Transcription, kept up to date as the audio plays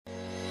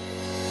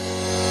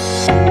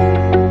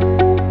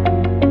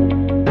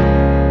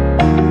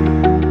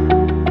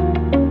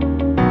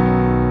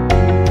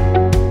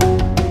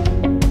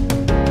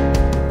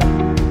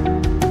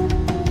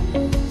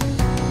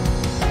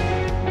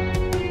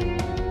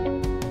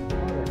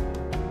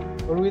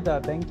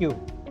Urvita, thank you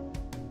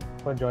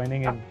for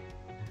joining in.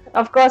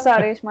 Of course,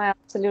 Arish, my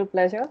absolute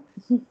pleasure.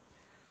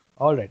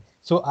 All right.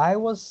 So I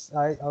was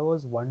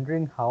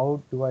wondering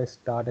how do I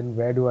start and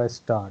where do I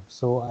start?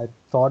 So I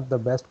thought the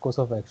best course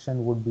of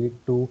action would be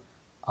to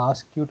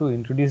ask you to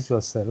introduce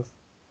yourself,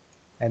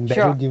 and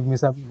that will Sure, give me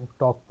some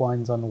talk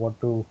points on what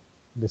to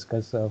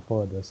discuss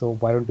further. So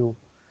why don't you,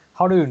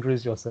 how do you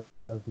introduce yourself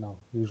now,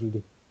 usually?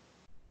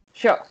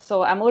 sure.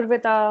 So I'm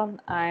Urvita.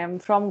 I am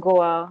from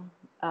Goa.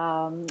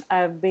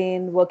 I've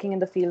been working in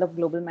the field of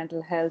global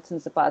mental health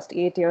since the past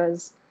 8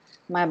 years.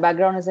 My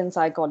background is in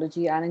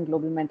psychology and in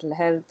global mental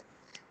health.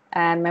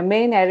 And my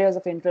main areas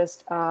of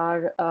interest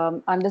are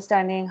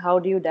understanding how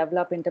do you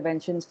develop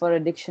interventions for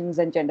addictions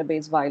and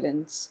gender-based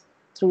violence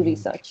through Mhm.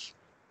 research.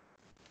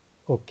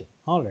 Okay.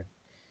 All right.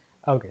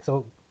 Okay.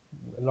 So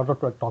a lot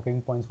of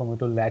talking points for me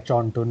to latch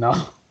on to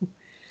now.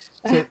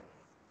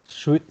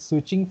 So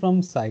switching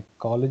from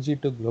psychology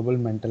to global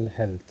mental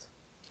health,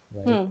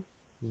 right? Hmm.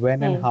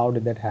 When and Hmm. how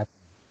did that happen?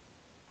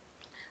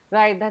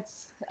 Right,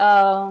 that's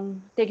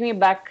taking me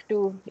back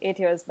to 8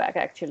 years back,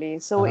 actually.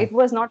 So Uh-huh. it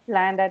was not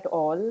planned at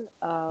all.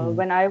 Mm,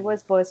 When I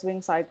was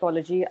pursuing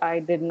psychology, I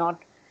did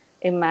not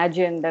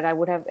imagine that I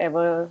would have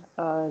ever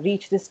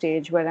reached this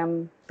stage where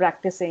I'm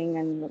practicing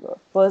and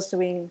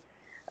pursuing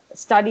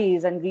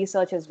studies and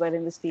research as well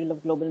in this field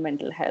of global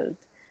mental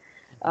health.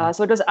 mm,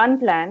 So it was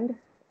unplanned.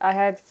 I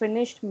had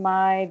finished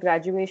my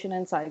graduation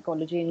in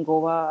psychology in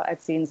Goa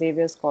at St.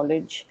 Xavier's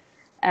College.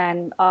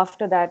 And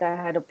after that, I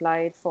had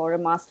applied for a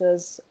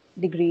master's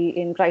degree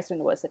in Christ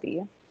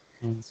University.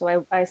 mm,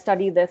 So I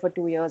studied there for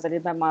 2 years. I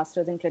did my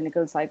master's in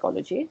clinical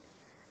psychology.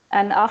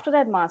 And after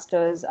that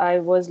master's, I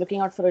was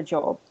looking out for a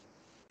job.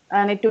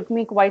 And it took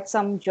me quite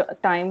some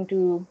time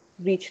to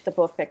reach the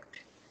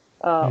perfect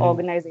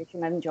mm,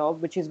 organization and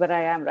job, which is where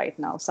I am right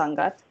now,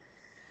 Sangath.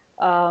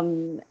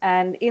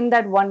 And in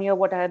that 1 year,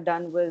 what I had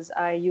done was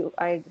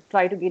I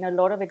tried to gain a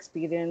lot of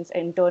experience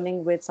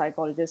interning with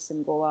psychologists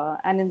in Goa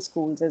and in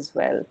schools as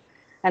well,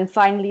 and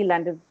finally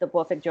landed the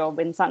perfect job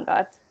in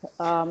Sangath.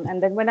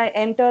 And then when I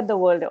entered the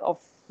world of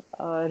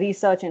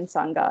research in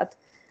Sangath,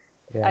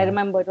 I yeah.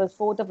 remember it was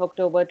 4th of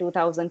October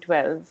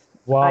 2012.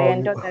 I Wow.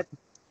 entered that.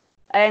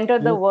 I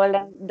entered the You, world,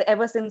 and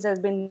ever since there's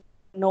been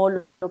no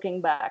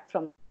looking back from that day.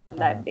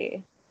 uh-huh.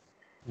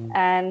 And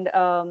Mm,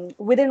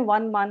 within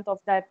 1 month of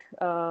that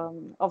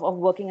of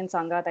working in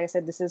Sangath, I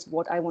said, this is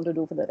what I want to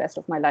do for the rest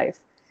of my life.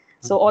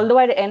 So mhm, although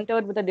I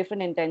entered with a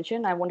different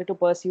intention, I wanted to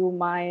pursue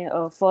my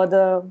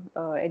further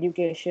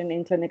education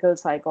in clinical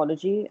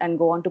psychology and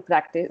go on to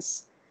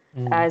practice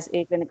mm, as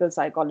a clinical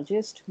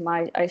psychologist.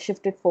 I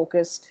shifted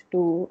focus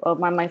to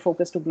my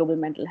focus to global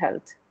mental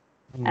health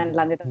and mm,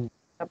 landed up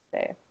mm.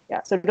 there.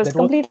 Yeah, so it was That completely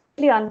was,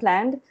 unplanned,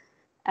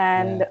 and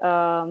yeah.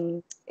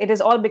 it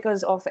is all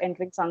because of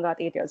entering Sangath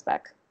 8 years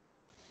back.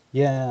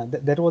 Yeah,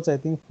 that was, I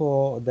think,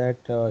 for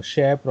that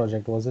share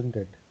project, wasn't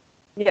it?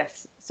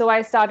 Yes. So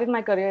I started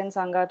my career in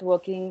Sangath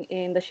working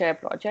in the SHARE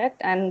project.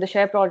 And the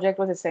SHARE project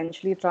was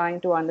essentially trying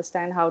to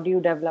understand how do you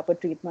develop a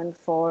treatment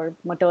for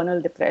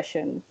maternal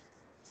depression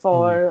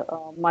Mm, for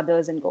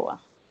mothers in Goa.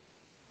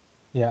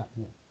 yeah,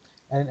 yeah.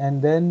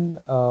 And then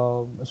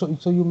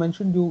so you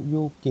mentioned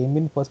you came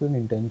in first with an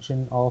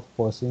intention of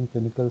pursuing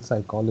clinical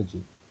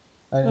psychology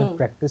and Hmm.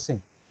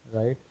 practicing,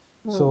 right?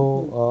 So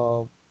Hmm. Hmm.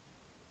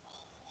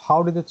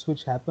 how did that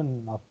switch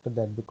happen after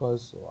that?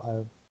 Because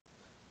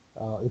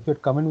if you're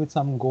coming with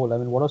some goal, I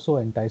mean, what was so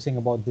enticing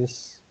about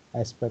this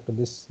aspect of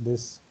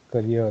this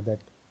career that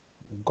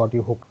got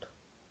you hooked?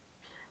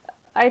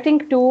 I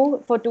think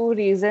for two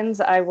reasons,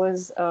 I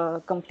was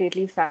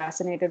completely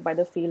fascinated by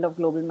the field of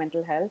global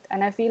mental health.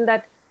 And I feel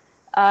that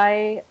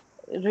I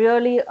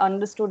really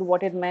understood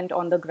what it meant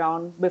on the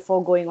ground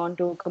before going on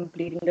to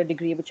completing the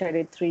degree, which I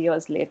did 3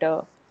 years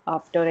later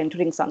after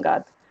entering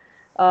Sangath.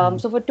 Mm,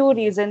 So for two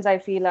reasons, I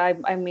feel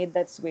I made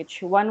that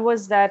switch. One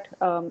was that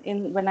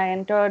in when I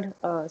entered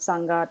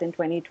Sangath in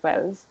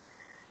 2012,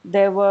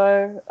 there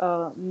were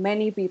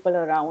many people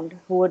around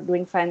who were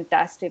doing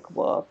fantastic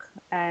work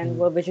and mm,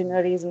 were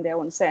visionaries in their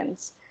own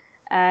sense,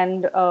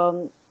 and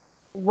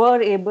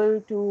were able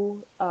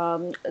to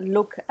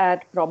look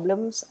at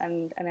problems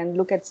and then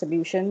look at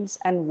solutions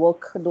and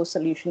work those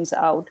solutions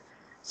out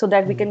so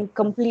that we mm, can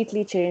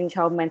completely change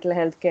how mental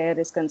health care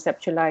is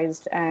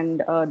conceptualized and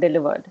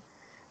delivered.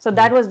 So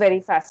that mm, was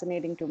very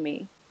fascinating to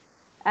me.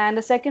 And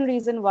the second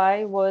reason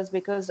why was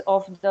because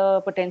of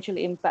the potential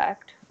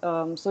impact.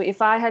 So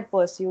if I had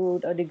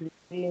pursued a degree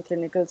in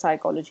clinical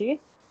psychology,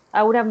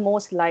 I would have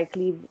most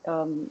likely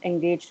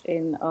engaged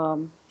in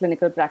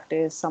clinical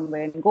practice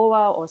somewhere in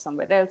Goa or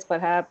somewhere else,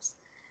 perhaps,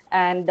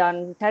 and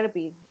done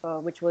therapy,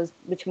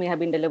 which may have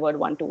been delivered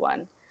one to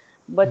one.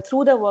 mm. But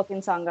through the work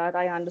in Sangath,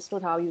 I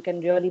understood how you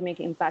can really make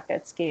impact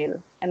at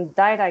scale, and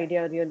that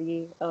idea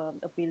really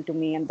appealed to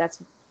me, and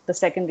that's the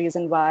second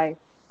reason why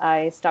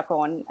I stuck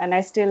on, and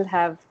I still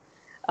have.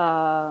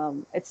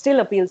 It still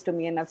appeals to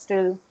me, and I've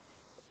still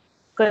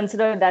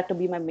considered that to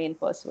be my main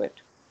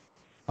pursuit.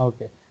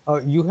 Okay.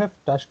 You have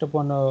touched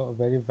upon a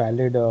very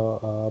valid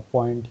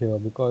point here,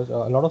 because a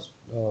lot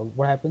of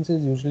what happens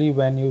is, usually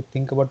when you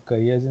think about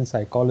careers in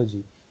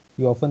psychology,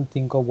 you often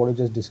think of what you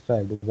just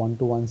described,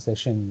 one-to-one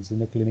sessions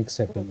in a clinic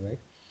setting, right?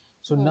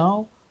 So Hmm.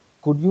 now,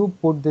 could you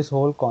put this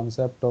whole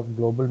concept of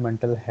global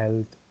mental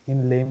health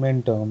in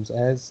layman terms,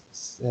 as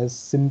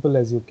simple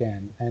as you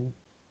can, and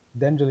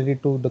then relate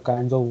it to the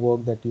kinds of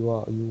work that you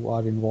are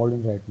involved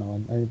in right now,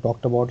 and you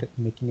talked about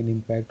making an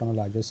impact on a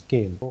larger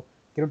scale. So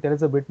can you tell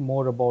us a bit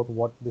more about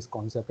what this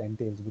concept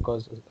entails?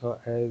 Because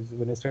as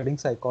when you're studying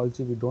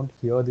psychology, we don't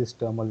hear this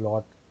term a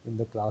lot in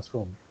the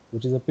classroom,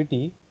 which is a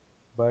pity.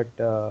 But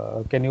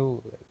can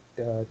you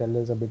tell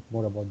us a bit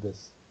more about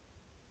this?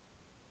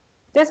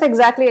 Just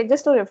exactly,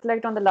 just to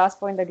reflect on the last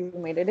point that you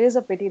made, it is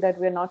a pity that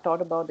we're not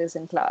taught about this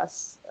in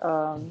class.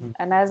 Mhm.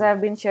 And as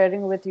I've been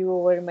sharing with you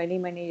over many,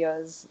 many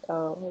years,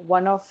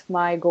 one of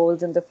my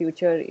goals in the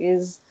future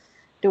is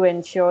to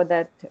ensure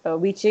that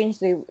we change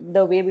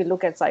the way we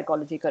look at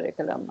psychology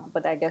curriculum.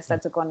 But I guess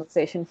that's a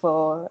conversation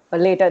for a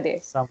later day.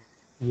 Some,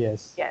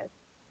 yes. Yes.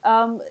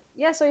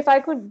 Yeah, so if I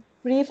could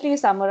briefly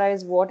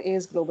summarize what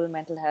is global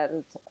mental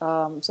health.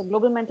 So,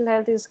 global mental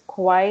health is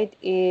quite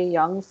a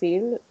young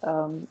field.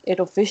 It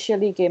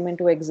officially came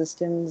into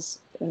existence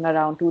in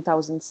around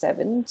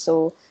 2007,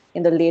 so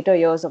in the later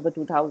years of the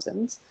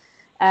 2000s.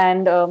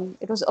 And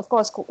it was, of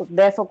course,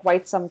 there for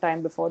quite some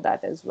time before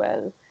that as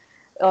well.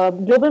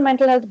 Global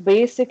mental health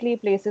basically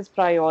places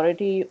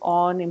priority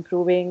on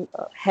improving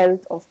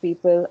health of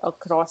people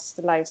across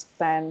the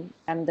lifespan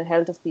and the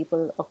health of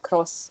people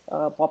across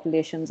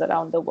populations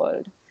around the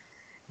world.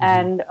 Hmm.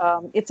 And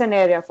it's an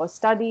area for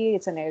study,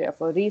 it's an area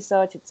for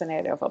research, it's an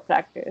area for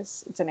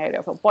practice, it's an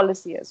area for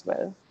policy as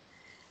well.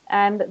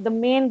 And the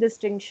main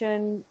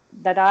distinction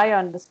that I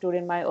understood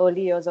in my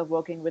early years of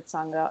working with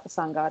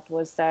Sangath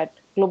was that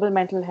global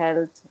mental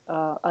health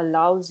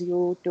allows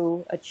you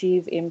to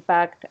achieve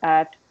impact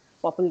at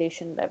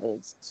population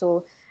levels.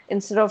 So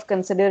instead of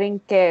considering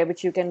care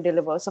which you can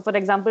deliver, so for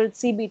example,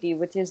 CBT,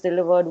 which is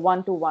delivered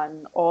one to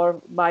one, or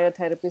by a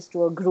therapist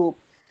to a group,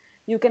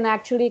 you can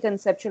actually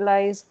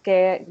conceptualize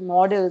care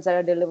models that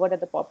are delivered at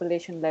the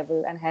population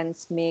level and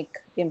hence make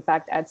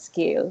impact at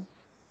scale.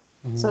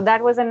 Hmm. So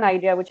that was an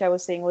idea which I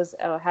was saying was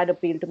had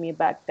appealed to me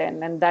back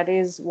then, and that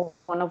is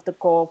one of the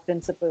core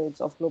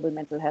principles of global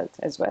mental health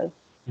as well.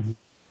 Hmm.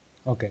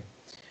 Okay.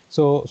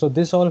 So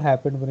this all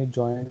happened when you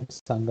joined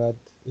Sangath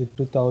in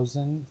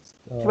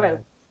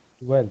 12.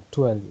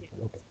 2012. Yes.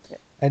 Okay. Yes.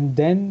 And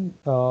then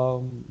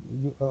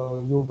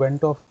you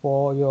went off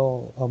for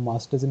your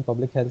master's in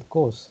public health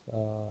course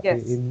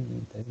Yes.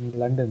 in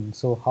London.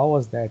 So how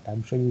was that?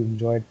 I'm sure you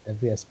enjoyed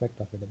every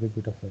aspect of it, every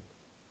bit of it.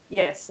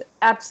 Yes,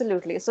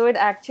 absolutely. So it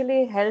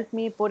actually helped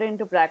me put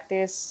into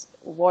practice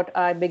what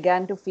I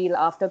began to feel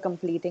after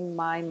completing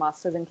my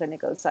master's in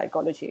clinical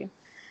psychology. Mm.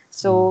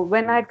 So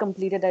when I had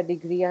completed that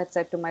degree, I had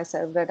said to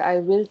myself that I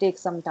will take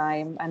some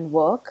time and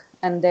work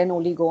and then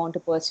only go on to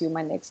pursue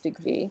my next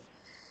degree.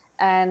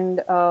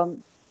 And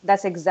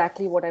that's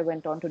exactly what I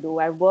went on to do.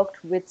 I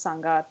worked with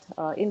Sangath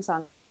in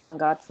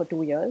Sangath for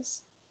 2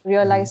 years,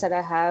 realized that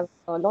I Mhm. have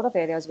a lot of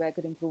areas where I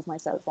could improve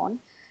myself on.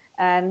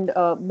 And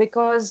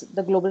because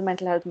the Global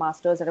Mental Health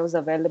Masters that was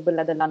available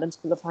at the London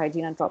School of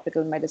Hygiene and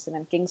Tropical Medicine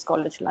and King's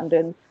College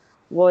London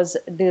was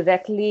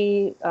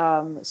directly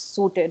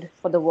suited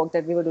for the work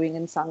that we were doing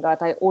in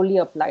Sangath, I only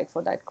applied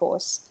for that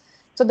course.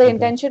 So the Okay.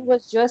 intention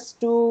was just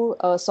to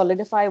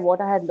solidify what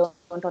I had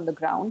learned on the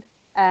ground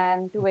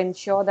and to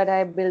ensure that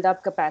I build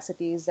up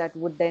capacities that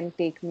would then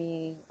take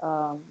me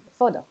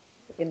further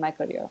in my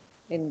career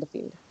in the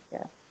field.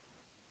 Yeah.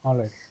 All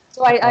right.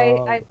 So I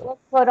Uh,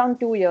 worked for around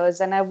 2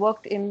 years and I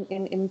worked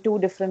in two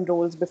different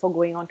roles before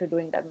going on to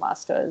doing that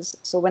master's.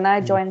 So when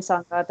I mm, joined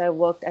Sangath, I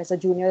worked as a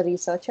junior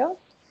researcher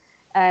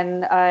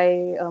and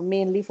I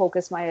mainly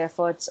focused my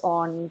efforts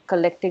on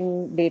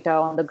collecting data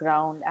on the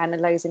ground,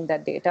 analyzing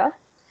that data.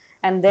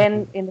 And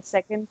then in the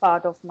second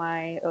part of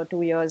my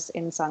 2 years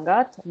in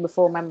Sangath,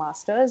 before my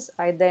master's,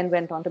 I then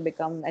went on to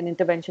become an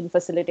intervention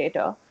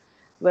facilitator,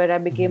 where I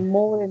mhm. became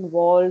more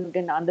involved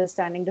in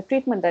understanding the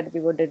treatment that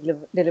we were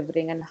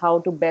delivering and how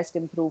to best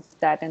improve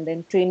that, and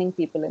then training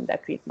people in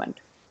that treatment.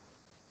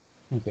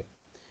 Okay.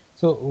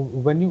 So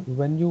when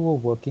you were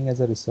working as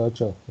a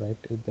researcher, right,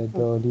 at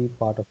the early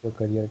part of your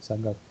career at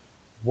Sangath,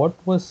 what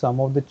were some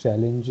of the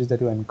challenges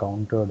that you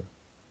encountered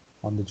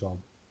on the job?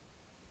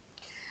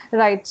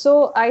 Right.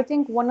 So I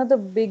think one of the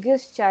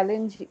biggest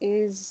challenge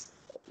is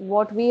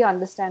what we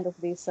understand of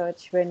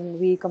research when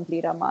we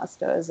complete our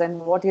masters and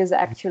what is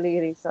actually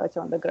research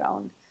on the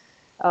ground.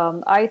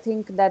 I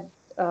think that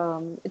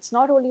it's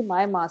not only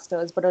my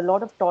master's, but a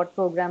lot of taught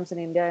programs in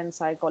India in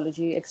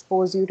psychology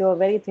expose you to a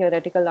very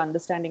theoretical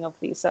understanding of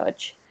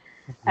research.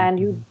 And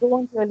you Mhm.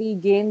 don't really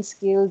gain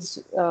skills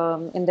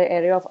in the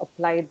area of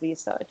applied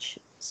research.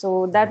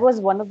 So that was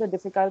one of the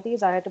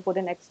difficulties. I had to put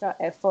in extra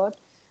effort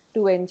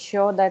to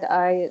ensure that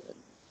I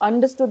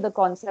understood the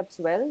concepts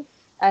well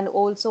and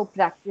also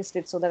practiced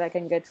it so that I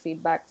can get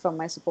feedback from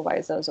my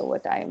supervisors over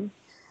time.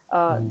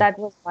 Mhm. That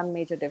was one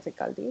major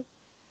difficulty.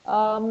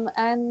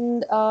 I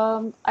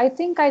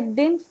think I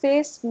didn't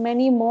face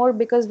many more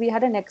because we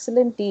had an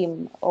excellent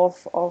team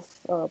of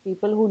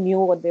people who knew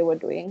what they were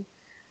doing.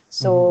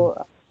 Mm-hmm.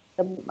 So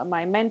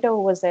my mentor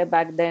who was there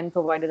back then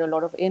provided a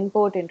lot of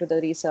input into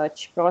the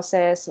research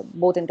process,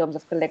 both in terms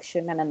of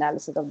collection and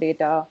analysis of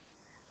data.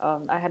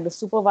 I had the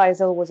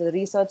supervisor who was a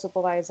research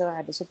supervisor. I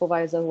had the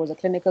supervisor who was a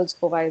clinical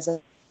supervisor.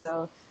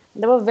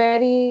 They were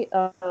very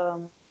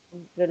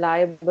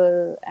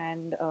reliable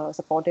and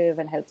supportive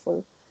and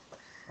helpful.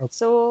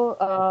 So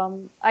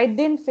I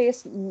didn't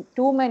face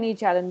too many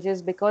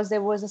challenges because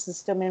there was a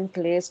system in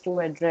place to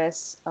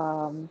address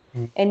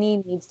any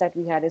needs that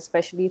we had,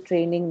 especially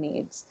training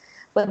needs.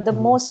 But the Mm-hmm.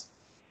 most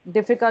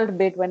difficult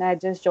bit when I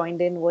just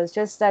joined in was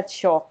just that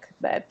shock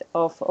that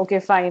of, okay,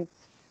 fine,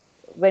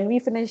 when we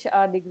finish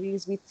our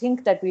degrees, we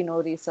think that we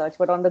know research,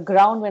 but on the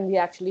ground, when we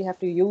actually have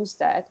to use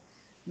that,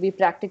 we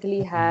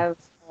practically have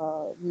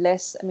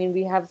less. I mean,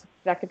 we have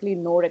practically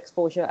no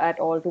exposure at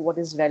all to what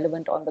is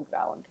relevant on the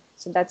ground.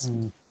 So that's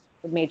Mm-hmm.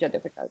 the major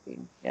difficulty.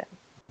 Yeah.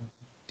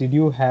 Did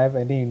you have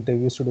any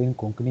interviews to do in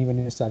Konkani when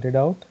you started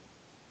out?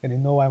 And you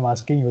know why I'm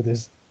asking you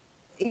this.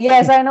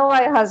 Yes, I know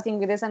why you're asking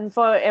me this, and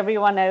for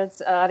everyone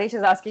else, Arish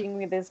is asking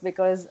me this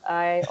because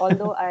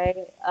although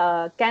I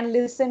can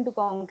listen to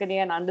Konkani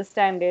and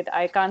understand it,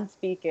 I can't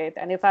speak it,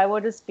 and if I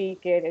were to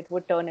speak it, it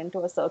would turn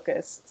into a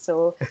circus.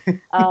 So,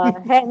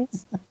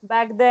 hence,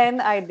 back then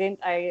I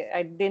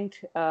didn't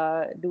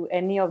do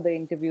any of the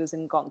interviews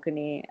in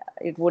Konkani.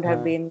 It would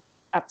have Uh, been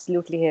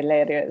absolutely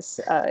hilarious.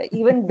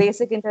 Even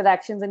basic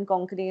interactions in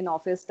Konkani in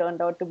office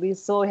turned out to be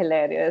so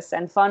hilarious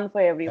and fun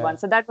for yeah. everyone.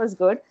 So that was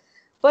good.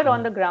 But Uh,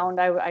 on the ground,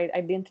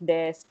 I didn't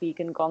dare speak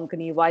in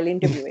Konkani while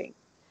interviewing.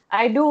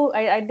 I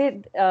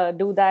did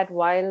do that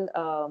while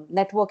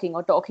networking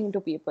or talking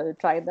to people,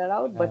 tried that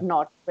out, but uh,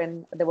 not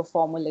when there were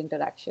formal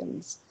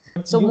interactions.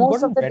 but So you've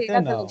most of gotten the better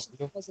data now. collection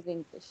was in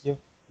English. You've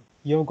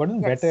you've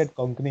gotten better Yes. at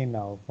Konkani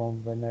now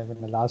from when I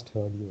last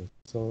heard you.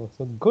 So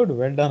good,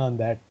 well done on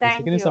that. It's Thank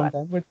taken you you. some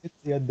time, but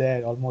you're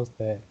there, almost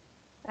there.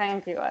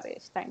 Thank you,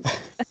 Arish. Thank you.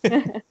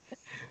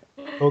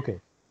 Okay.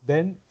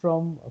 Then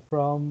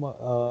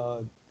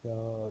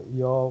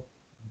your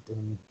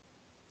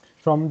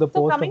from the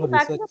So post of a coming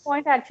back to research. the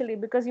point, actually,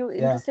 because you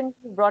Yeah.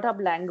 interestingly brought up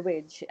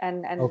language,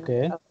 and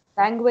Okay.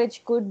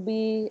 language could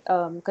be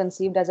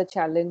conceived as a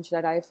challenge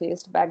that I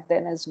faced back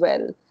then as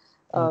well,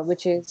 Mm,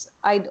 which is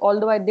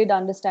although I did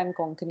understand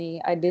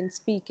Konkani, I didn't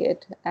speak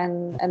it,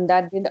 and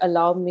that did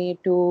allow me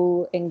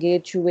to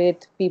engage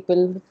with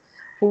people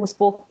who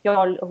spoke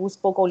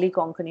only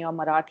Konkani or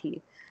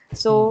Marathi.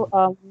 So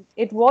mm,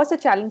 it was a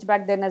challenge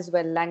back then as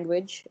well,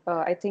 language.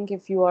 I think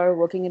if you are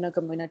working in a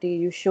community,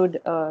 you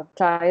should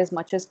try as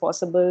much as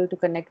possible to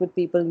connect with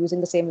people using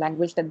the same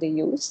language that they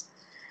use.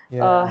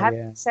 yeah, Having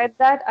yeah. said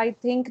that, I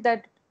think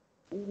that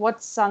what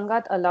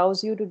Sangath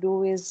allows you to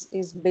do is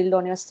build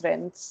on your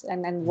strengths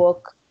and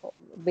work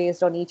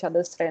based on each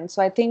other's strengths.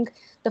 So I think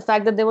the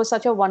fact that there was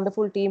such a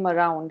wonderful team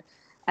around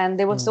and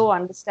they were Mm. so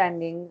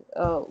understanding,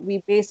 we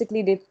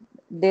basically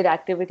did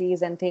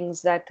activities and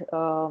things that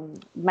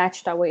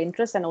matched our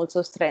interests and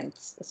also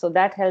strengths. So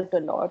that helped a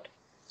lot.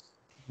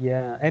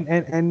 Yeah,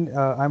 and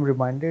I'm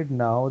reminded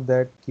now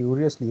that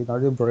curiously, now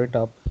that you brought it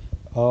up,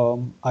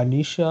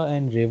 Anisha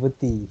and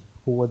Revati,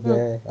 who were Hmm.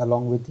 there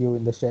along with you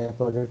in the share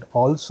project,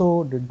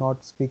 also did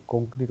not speak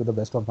Konkani to the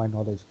best of my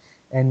knowledge,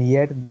 and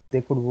yet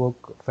they could work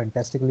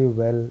fantastically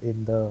well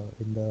in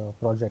the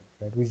project,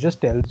 right? Which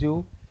just tells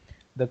you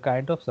the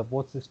kind of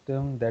support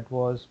system that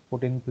was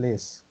put in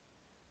place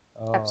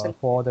Absolutely.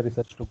 for the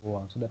research to go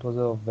on. So that was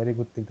a very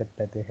good thing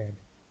that they had,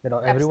 that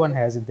everyone Absolutely.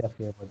 has in their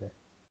favor there.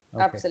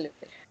 Okay,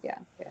 Absolutely. Yeah.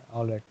 Yeah.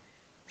 all right.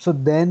 So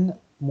then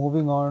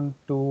moving on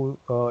to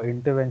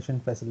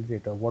intervention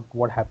facilitator,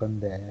 what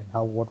happened there and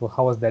how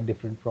was that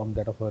different from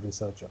that of a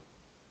researcher?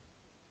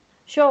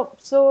 Sure.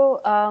 So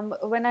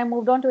when I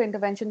moved on to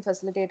intervention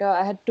facilitator,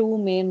 I had two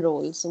main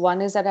roles.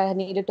 One is that I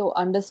needed to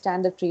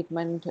understand the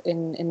treatment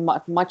in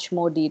much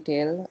more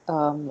detail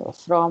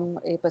from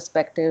a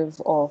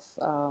perspective of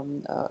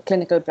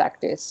clinical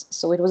practice.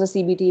 So it was a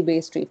CBT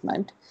based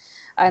treatment.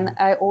 And Mm,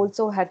 I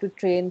also had to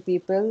train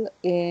people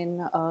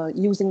in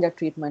using that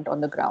treatment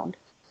on the ground.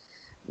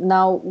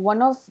 Now,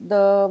 one of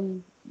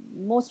the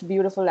most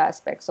beautiful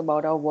aspects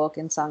about our work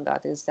in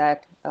Sangath is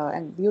that,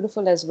 and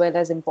beautiful as well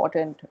as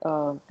important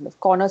kind of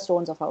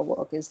cornerstones of our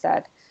work is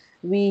that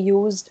we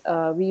use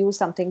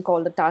something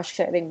called the task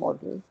sharing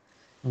model.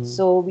 mm,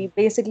 So we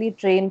basically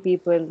train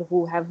people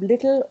who have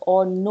little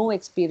or no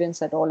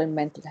experience at all in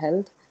mental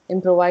health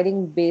in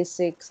providing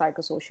basic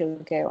psychosocial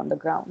care on the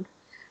ground.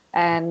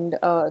 And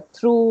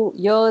through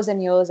years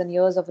and years and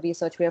years of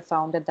research, we have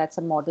found that that's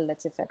a model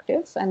that's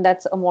effective, and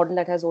that's a model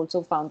that has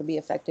also found to be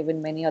effective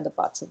in many other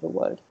parts of the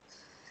world.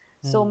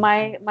 So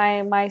mm,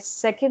 my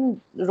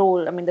second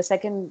role, I mean, the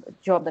second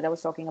job that I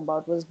was talking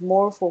about was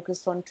more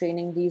focused on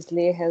training these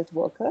lay health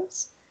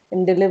workers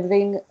in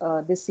delivering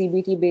this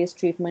CBT based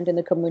treatment in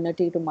the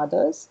community to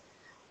mothers,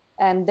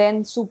 and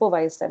then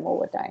supervise them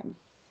over time.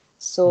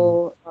 Mm.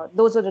 So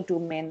those are the two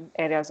main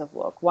areas of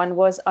work. One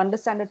was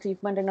understand the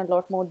treatment in a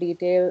lot more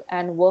detail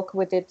and work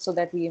with it so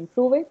that we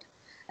improve it.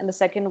 And the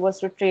second was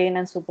to train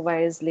and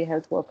supervise lay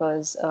health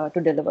workers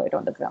to deliver it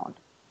on the ground.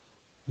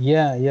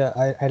 Yeah,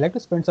 yeah. I like to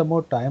spend some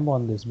more time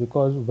on this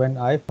because when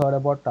I heard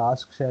about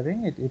task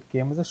sharing, it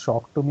came as a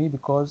shock to me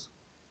because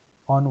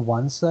on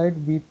one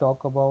side we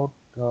talk about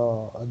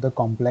the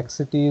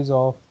complexities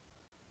of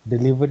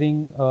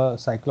delivering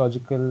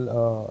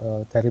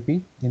psychological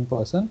therapy in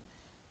person,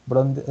 but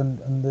on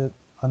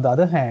the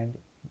other hand,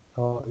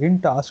 in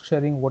task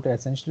sharing, what you're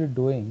essentially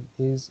doing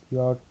is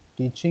you're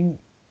teaching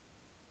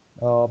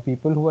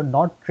people who are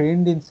not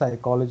trained in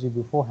psychology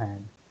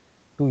beforehand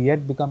to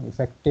yet become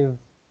effective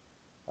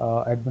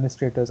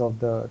administrators of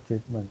the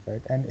treatment,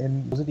 right?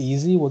 And was it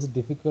easy? Was it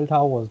difficult?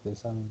 How was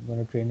this? I mean, when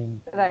you're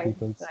training Right,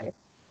 people. So, right,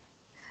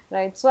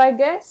 right. So I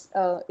guess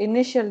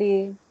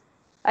initially,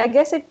 I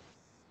guess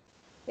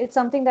it's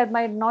something that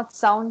might not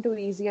sound too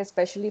easy,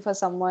 especially for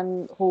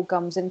someone who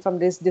comes in from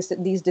these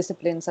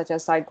disciplines such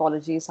as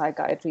psychology,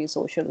 psychiatry,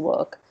 social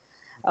work.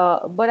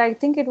 But I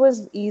think it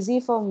was easy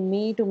for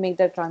me to make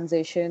that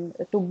transition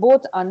to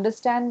both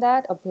understand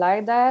that,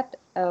 apply that,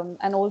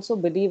 and also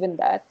believe in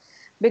that,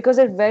 because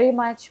it very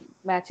much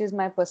matches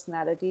my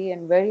personality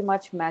and very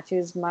much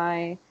matches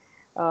my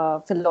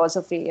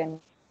philosophy and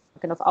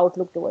kind of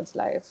outlook towards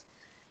life.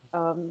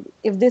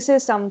 If this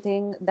is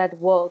something that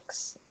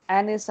works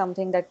and is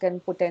something that can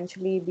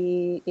potentially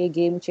be a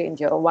game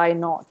changer, why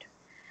not?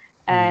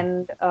 hmm,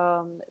 And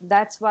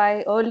that's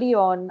why early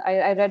on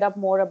I read up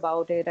more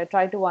about it. I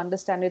tried to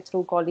understand it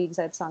through colleagues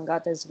at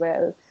Sangath as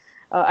well.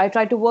 I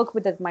tried to work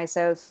with it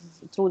myself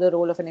through the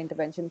role of an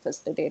intervention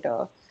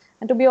facilitator.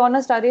 And to be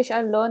honest, Arish,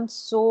 I learned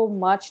so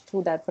much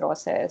through that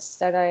process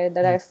that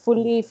I hmm,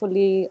 fully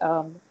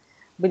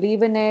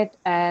believe in it,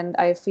 and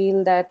I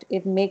feel that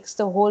it makes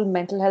the whole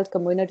mental health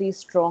community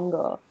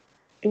stronger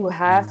to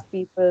hmm, have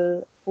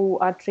people who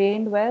are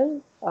trained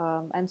well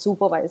and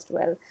supervised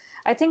well.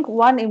 I think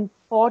one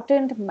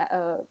important,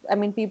 I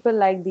mean, people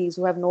like these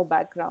who have no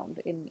background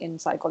in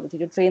psychology,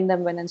 to train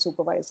them well and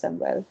supervise them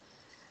well.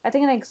 I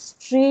think an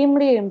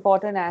extremely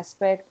important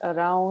aspect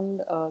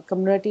around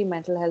community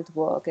mental health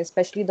work,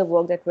 especially the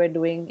work that we're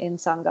doing in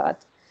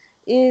Sangath,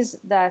 is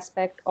the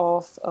aspect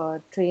of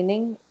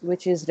training,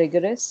 which is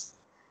rigorous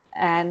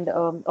and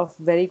of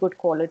very good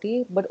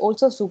quality, but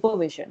also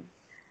supervision.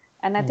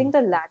 And I hmm. think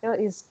the latter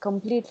is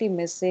completely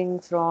missing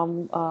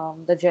from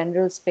the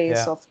general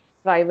space Yeah. of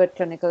private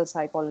clinical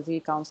psychology,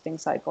 counseling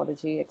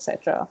psychology,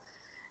 etc.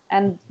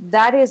 And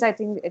that is, I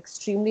think,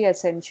 extremely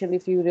essential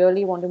if you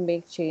really want to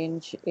make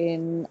change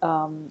in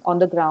on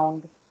the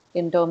ground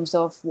in terms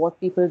of what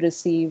people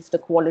receive, the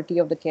quality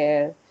of the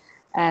care,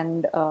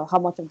 and how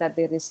much of that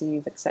they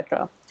receive,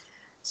 etc.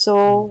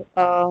 Hmm. So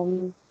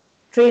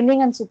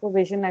training and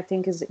supervision, I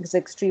think, is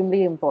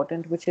extremely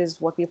important, which is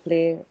what we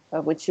play,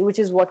 which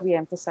is what we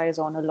emphasize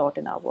on a lot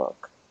in our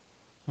work.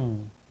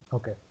 Hmm.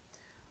 Okay.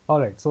 All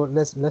right. So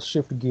let's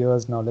shift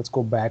gears now. Let's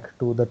go back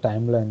to the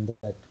timeline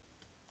that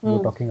we were Mm.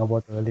 talking about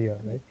earlier,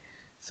 right?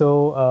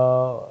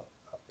 So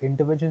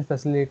intervention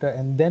facilitator,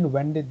 and then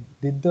when did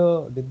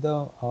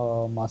the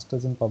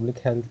masters in public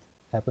health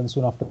happen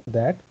soon after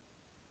that?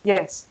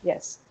 Yes,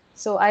 yes.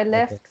 So I Okay.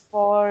 left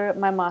for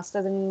my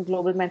master's in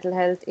global mental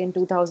health in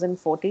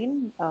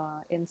 2014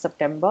 in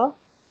September,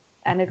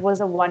 and it was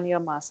a 1 year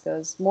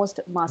master's. Most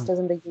Hmm. masters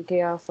in the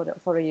UK are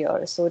for a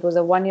year, so it was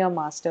a 1 year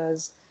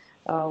master's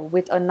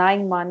with a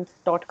 9 month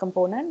taught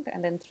component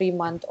and then 3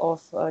 month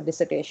of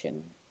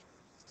dissertation.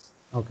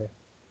 Okay.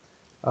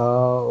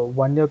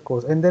 1 year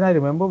course, and then I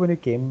remember when you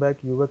came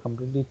back, you were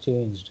completely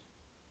changed.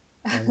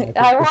 I mean, I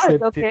could I I was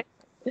said, okay.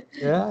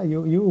 yeah,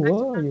 you Actually,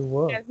 were, you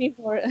were. tell me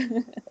more.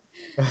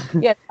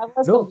 Yes, I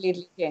was No,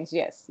 completely changed.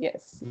 Yes,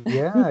 yes.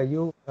 yeah,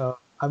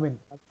 I mean,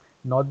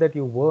 not that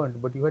you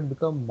weren't, but you had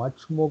become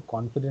much more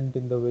confident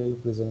in the way you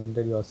presented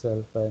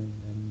yourself, and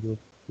you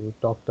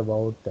talked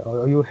about,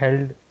 or you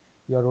held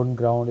your own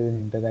ground in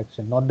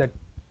interaction. Not that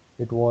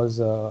it was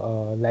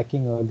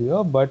lacking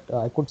earlier, but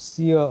I could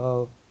see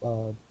a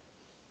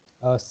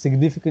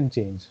significant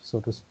change, so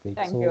to speak.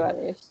 Thank you, So,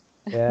 Arish.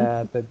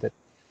 yeah,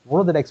 what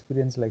was that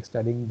experience like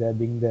studying there,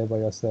 being there by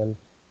yourself?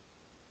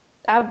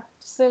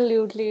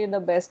 Absolutely the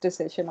best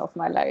decision of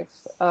my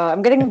life.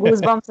 I'm getting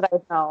goosebumps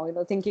right now,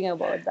 thinking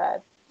about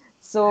that.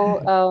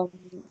 So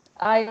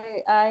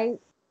I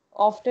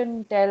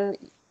often tell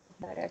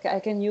that I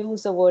can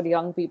use the word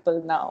young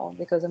people now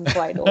because I'm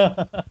quite old.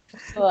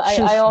 So I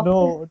Shush,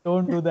 often no,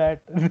 don't do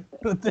that.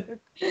 Don't do that.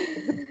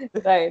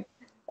 right.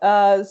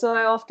 So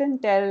I often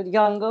tell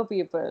younger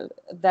people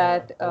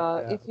that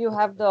Yeah, if you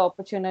have the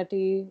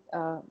opportunity,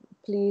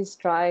 please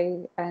try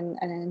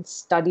and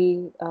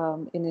study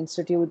in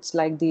institutes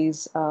like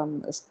these.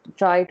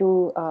 Try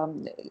to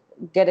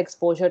get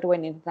exposure to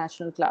an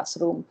international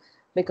classroom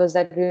because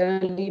that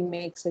really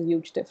makes a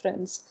huge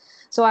difference.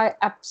 So I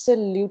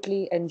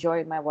absolutely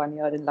enjoyed my 1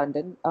 year in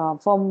London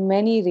for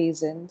many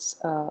reasons.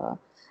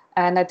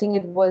 And I think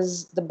it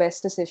was the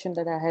best decision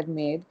that I had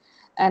made.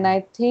 And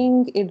I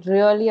think it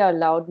really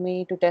allowed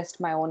me to test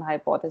my own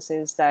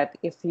hypothesis that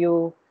if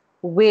you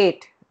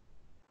wait,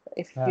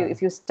 if you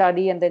Yeah.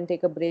 study and then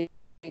take a break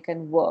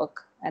and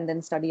work and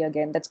then study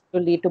again, that's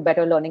going to lead to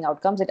better learning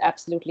outcomes. It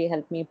absolutely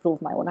helped me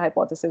prove my own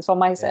hypothesis for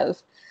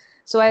myself. Yeah.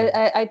 So I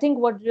Yeah. think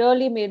what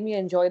really made me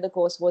enjoy the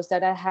course was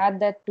that I had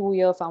that 2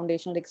 year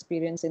foundational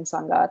experience in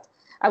Sangath.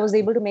 I was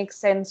able to make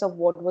sense of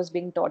what was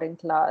being taught in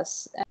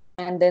class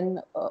and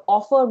then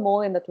offer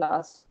more in the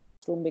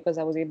classroom because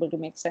I was able to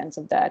make sense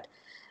of that.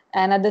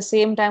 And at the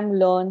same time,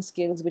 learn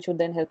skills which would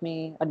then help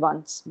me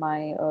advance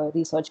my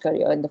research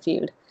career in the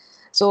field.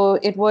 So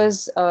it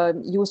was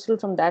useful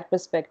from that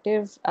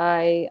perspective.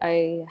 I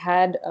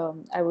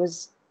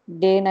was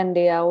day in and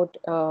day out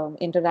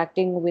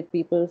interacting with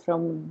people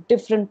from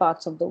different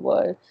parts of the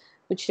world,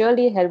 which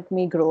really helped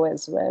me grow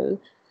as well.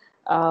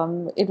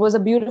 It was a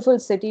beautiful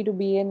city to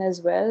be in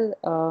as well.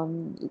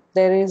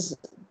 There is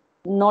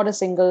not a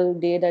single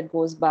day that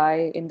goes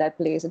by in that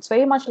place. It's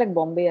very much like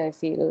Bombay, I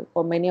feel,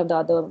 or many of the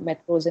other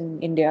metros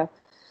in India,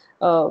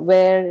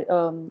 where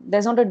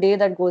there's not a day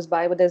that goes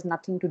by, but there's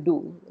nothing to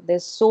do.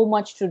 There's so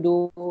much to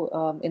do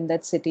in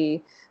that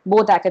city,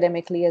 both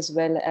academically as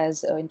well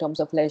as in terms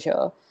of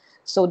leisure.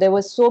 So there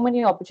were so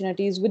many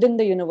opportunities within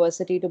the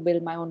university to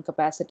build my own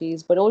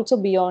capacities, but also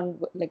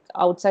beyond, like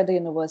outside the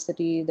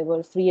university, there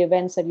were free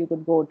events that you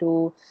could go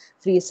to,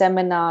 free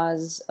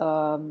seminars.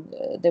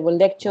 There were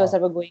lectures Wow.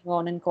 that were going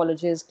on in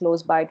colleges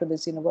close by to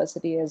this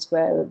university as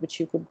well,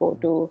 which you could go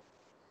to.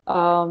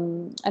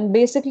 And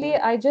basically,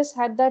 I just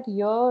had that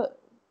year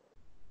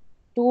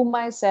to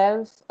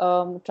myself,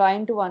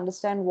 trying to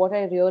understand what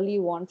I really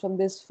want from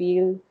this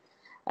field.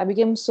 I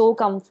became so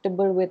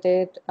comfortable with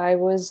it. I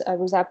was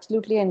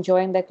absolutely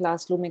enjoying the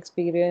classroom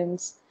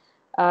experience.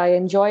 I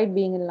enjoyed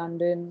being in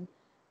London.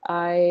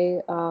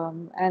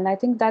 And I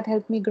think that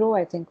helped me grow.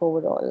 I think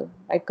overall,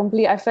 I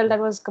felt that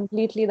was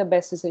completely the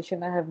best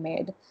decision I have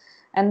made.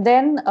 And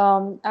then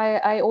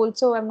I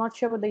also, I'm not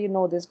sure whether you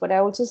know this, but I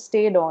also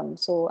stayed on.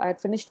 So I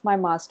had finished my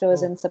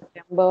master's Oh, in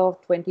September of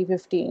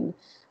 2015,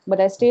 but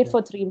I stayed okay.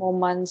 for 3 more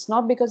months,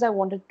 not because I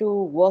wanted to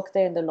work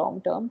there in the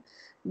long term,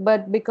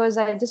 but because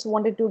I just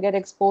wanted to get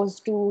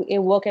exposed to a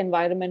work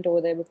environment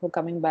over there before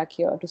coming back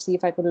here to see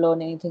if I could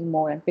learn anything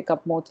more and pick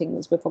up more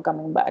things before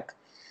coming back.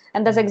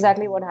 And that's Mm.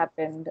 exactly what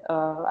happened.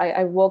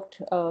 I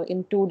worked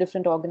in two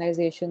different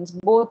organizations,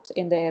 both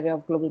in the area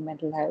of global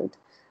mental health.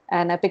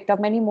 And I picked up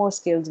many more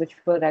skills which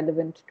were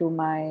relevant to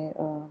my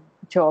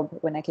job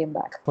when I came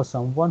back. For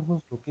someone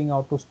who's looking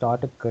out to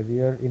start a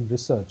career in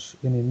research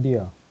in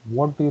India,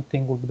 what do you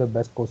think would be the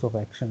best course of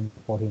action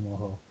for him or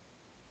her?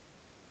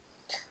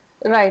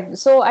 Right.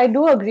 So I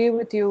do agree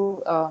with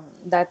you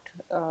that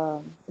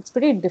it's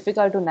pretty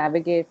difficult to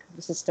navigate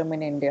the system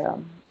in India.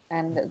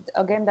 And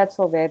again, that's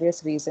for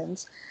various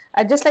reasons.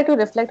 I'd just like to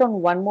reflect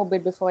on one more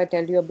bit before I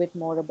tell you a bit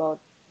more about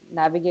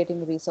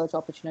navigating research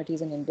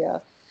opportunities in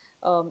India.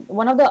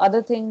 One of the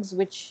other things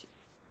which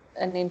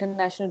an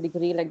international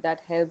degree like that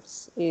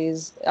helps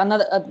is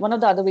one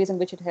of the other ways in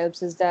which it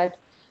helps is that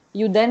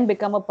you then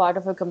become a part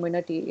of a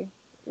community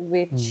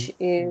Mm.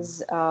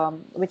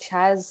 which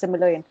has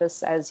similar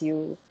interests as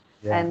you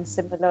Yeah. and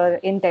similar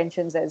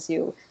intentions as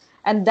you,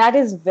 and that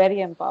is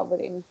very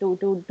empowering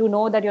to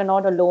know that you're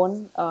not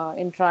alone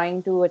in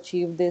trying to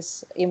achieve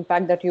this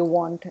impact that you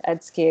want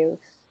at scale,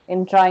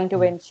 in trying to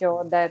Mm.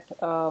 ensure that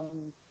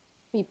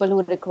people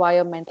who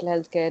require mental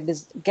health care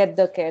get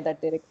the care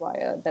that they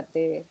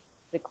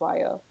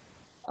require.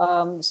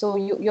 So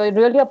you're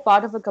really a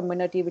part of a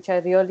community, which I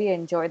really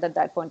enjoyed at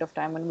that point of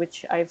time, and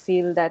which I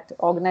feel that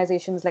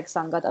organizations like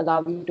Sangath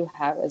allow you to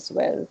have as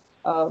well,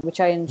 which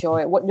I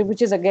enjoy,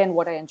 which is again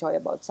what I enjoy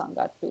about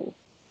Sangath too.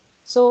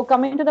 So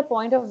coming to the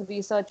point of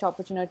research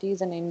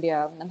opportunities in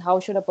India and how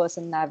should a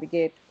person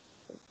navigate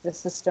the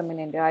system in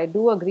India, I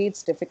do agree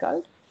it's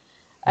difficult.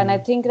 And I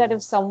Mm. think that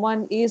if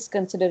someone is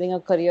considering a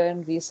career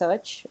in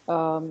research,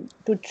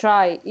 to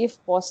try, if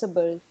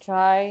possible,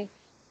 try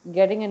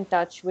getting in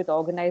touch with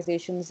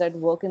organizations that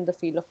work in the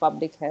field of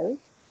public health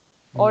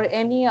or Mm.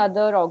 any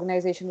other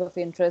organization of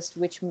interest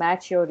which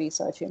match your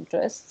research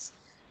interests,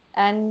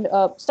 and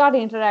start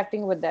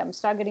interacting with them,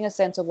 start getting a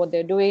sense of what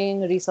they're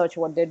doing, research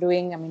what they're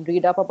doing. I mean,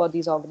 read up about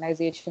these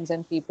organizations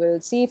and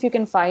people, see if you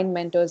can find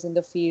mentors in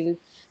the field,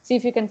 see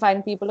if you can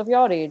find people of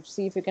your age,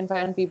 see if you can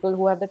find people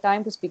who have the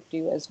time to speak to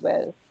you as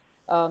well.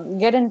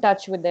 Get in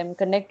touch with them,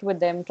 connect with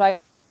them, try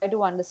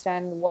to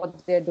understand what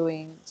they're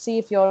doing, see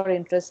if your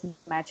interests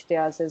match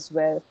theirs as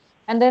well,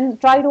 and then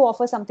try to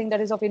offer something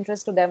that is of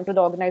interest to them, to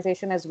the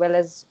organization, as well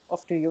as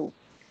of to you.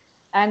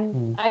 And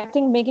Mm. I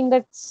think making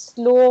that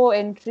slow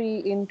entry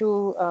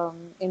into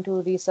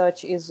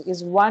research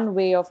is one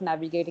way of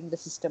navigating the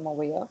system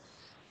over here.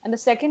 And the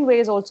second way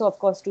is also, of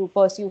course, to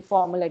pursue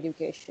formal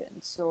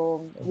education. So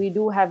we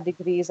do have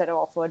degrees that are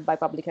offered by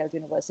public health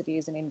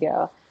universities in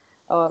India,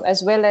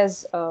 as well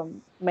as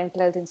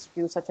mental health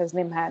institutes such as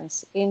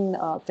NIMHANS in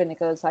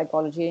clinical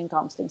psychology and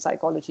counseling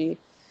psychology,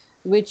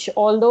 which,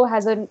 although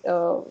has a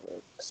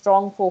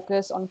strong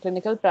focus on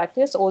clinical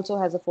practice, also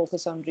has a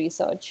focus on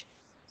research.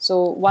 So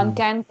one Mm.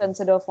 can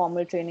consider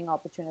formal training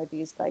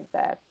opportunities like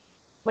that.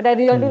 But I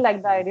really Mm. like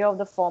the idea of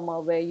the former,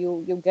 where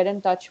you get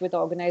in touch with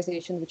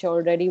organizations which are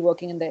already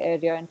working in the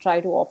area and try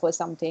to offer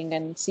something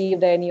and see if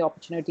there are any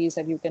opportunities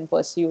that you can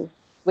pursue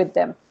with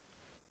them.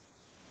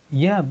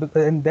 Yeah,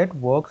 and that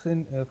works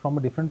in from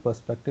a different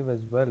perspective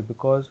as well,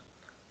 because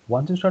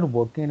once you start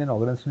working in an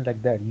organization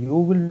like that, you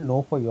will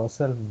know for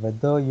yourself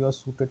whether you're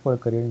suited for a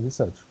career in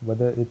research,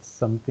 whether it's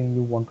something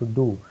you want to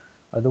do.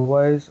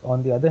 Otherwise,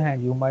 on the other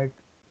hand, you might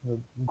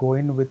go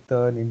in with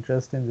an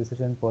interest in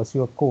research and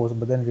pursue a course,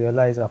 but then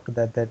realize after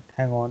that that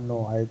hang on, no,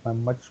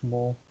 I'm much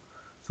more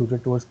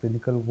suited towards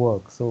clinical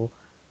work. So,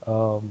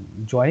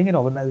 joining an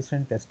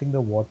organization, testing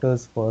the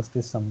waters first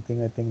is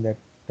something I think that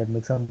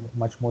makes a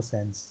much more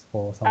sense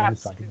for someone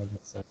who's starting Absolutely.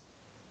 out research.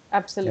 Yeah,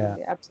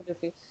 Absolutely,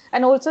 absolutely.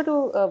 And also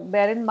to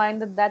bear in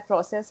mind that that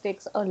process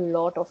takes a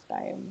lot of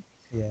time.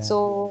 yeah.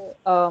 So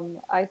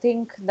I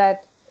think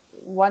that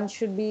one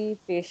should be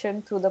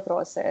patient through the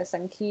process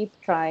and keep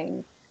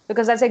trying,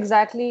 because that's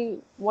exactly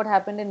what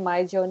happened in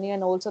my journey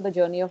and also the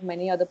journey of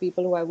many other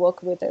people who I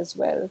work with as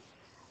well.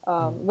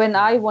 Mm, When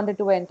I wanted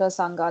to enter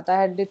Sangath, I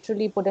had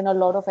literally put in a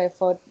lot of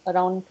effort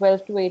around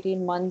 12 to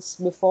 18 months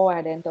before I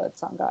had entered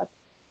Sangath,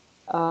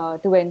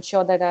 to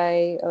ensure that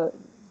I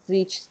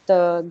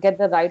get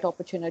the right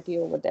opportunity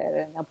over there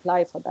and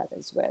apply for that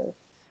as well.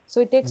 So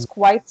it takes mm,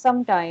 quite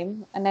some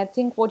time, and I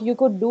think what you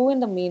could do in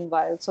the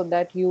meanwhile, so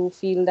that you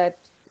feel that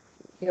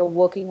you're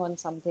working on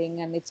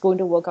something and it's going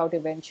to work out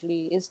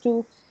eventually, is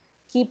to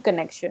keep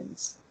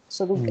connections.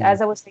 So mm.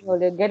 as I was saying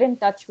earlier, get in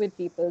touch with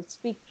people,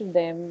 speak to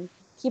them,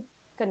 keep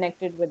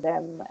connected with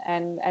them,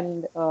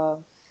 and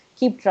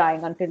keep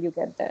trying until you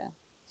get there.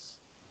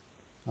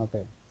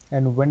 Okay.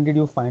 And when did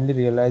you finally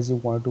realize you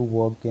wanted to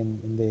work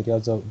in the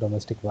areas of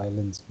domestic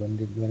violence? When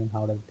and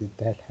how did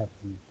that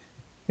happen?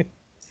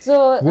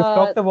 So We've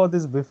talked about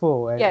this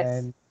before, yes,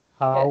 and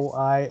how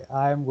yes.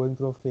 I am going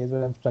through a phase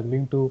where I'm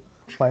struggling to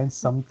find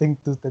something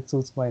that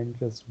suits my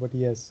interest. But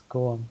yes,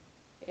 go on.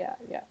 Yeah,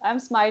 yeah. I'm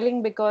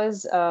smiling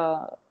because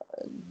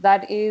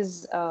that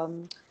is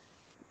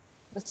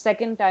the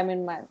second time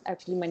in my,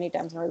 actually many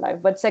times in my life,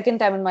 but second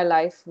time in my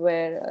life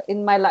where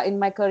in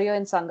my career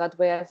in Sangath,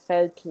 where I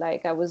felt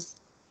like I was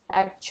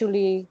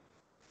actually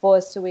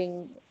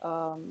pursuing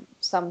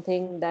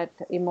something that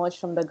emerged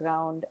from the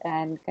ground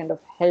and kind of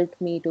helped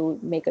me to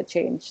make a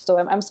change. So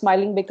I'm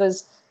smiling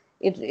because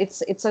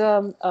it's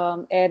a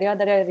area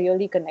that I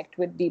really connect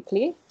with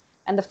deeply.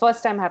 And the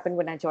first time happened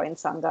when I joined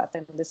Sangath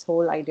and this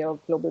whole idea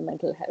of global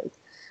mental health.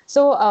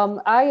 So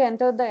I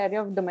entered the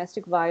area of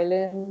domestic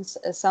violence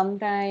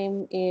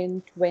sometime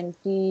in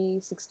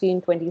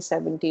 2016,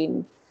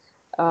 2017.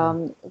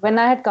 Mm, When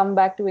I had come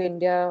back to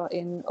India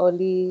in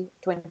early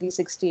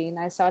 2016,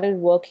 I started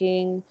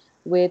working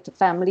with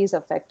families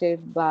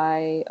affected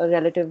by a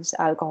relative's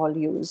alcohol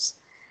use.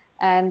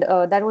 And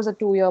that was a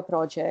 2-year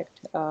project,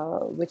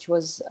 which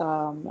was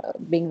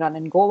being run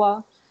in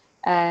Goa.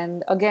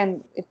 And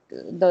again,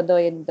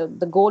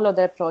 the goal of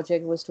that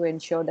project was to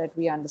ensure that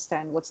we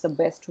understand what's the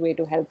best way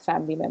to help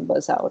family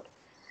members out.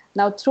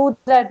 Now, through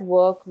that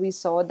work, we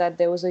saw that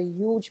there was a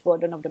huge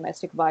burden of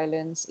domestic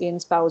violence in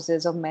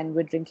spouses of men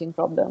with drinking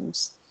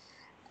problems.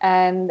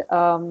 And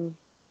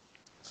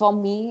for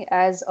me,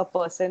 as a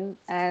person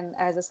and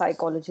as a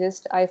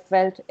psychologist, I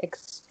felt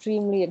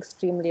extremely,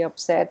 extremely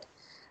upset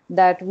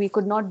that we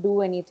could not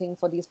do anything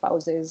for these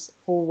spouses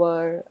who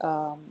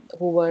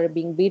were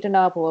being beaten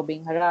up, who were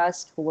being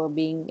harassed, who were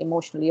being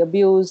emotionally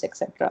abused,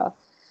 etc.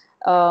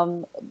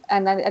 Um,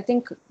 and I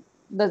think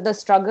the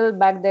struggle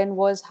back then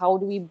was, how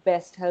do we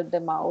best help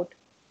them out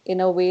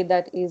in a way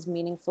that is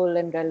meaningful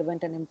and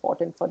relevant and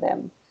important for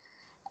them.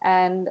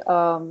 And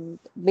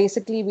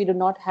basically, we do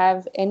not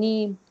have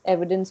any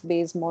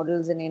evidence-based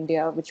models in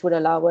India which would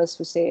allow us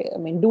to say, I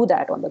mean, do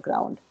that on the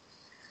ground.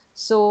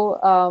 So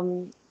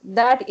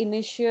that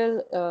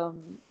initial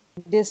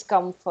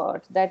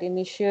discomfort, that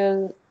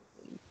initial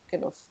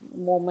kind of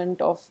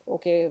moment of,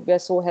 okay, we are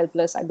so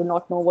helpless, I do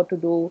not know what to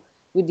do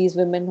with these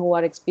women who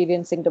are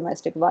experiencing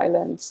domestic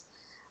violence,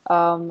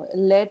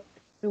 led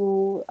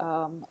to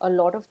a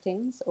lot of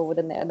things over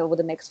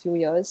the next few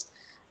years.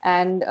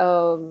 And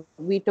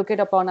we took it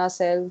upon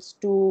ourselves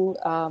to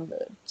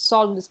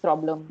solve this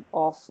problem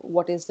of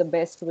what is the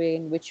best way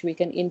in which we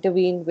can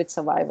intervene with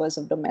survivors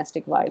of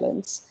domestic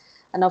violence.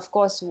 And of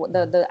course,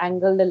 the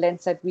angle, the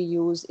lens that we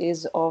use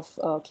is of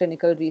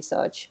clinical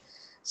research.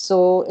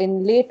 So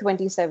in late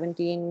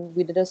 2017,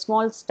 we did a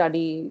small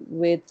study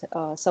with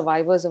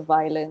survivors of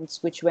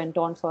violence, which went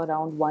on for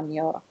around 1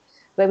 year,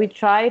 where we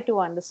tried to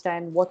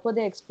understand what were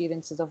their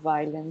experiences of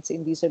violence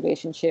in these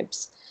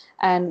relationships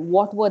and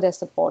what were their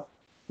support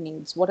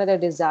needs, what are their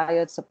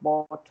desired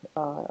support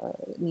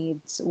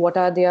needs, what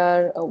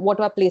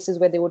are places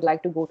where they would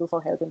like to go to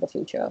for help in the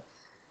future.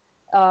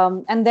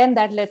 And then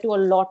that led to a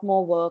lot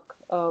more work,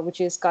 which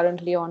is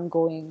currently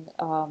ongoing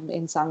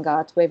in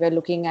Sangath, where we're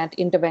looking at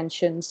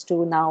interventions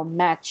to now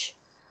match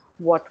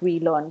what we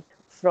learned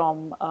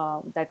from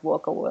that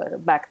work over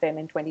back then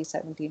in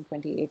 2017,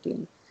 2018.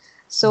 mm,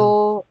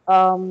 So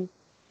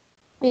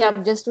Yeah,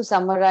 just to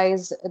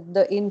summarize,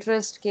 the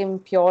interest came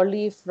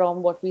purely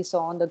from what we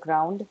saw on the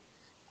ground,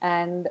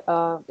 and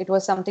it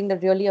was something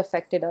that really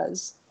affected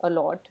us a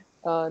lot.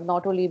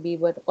 Not only me,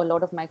 but a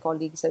lot of my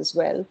colleagues as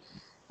well.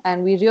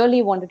 And we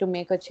really wanted to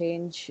make a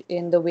change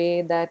in the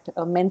way that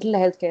mental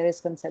health care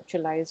is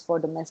conceptualized for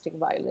domestic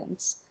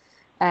violence.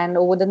 And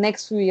over the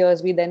next few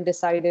years, we then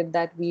decided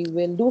that we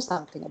will do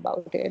something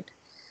about it.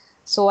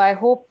 So I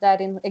hope that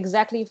in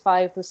exactly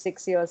 5 to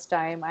 6 years'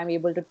 time, I'm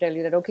able to tell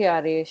you that, okay,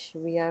 Arish,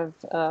 we have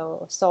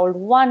solved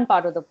one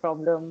part of the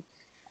problem,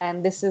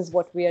 and this is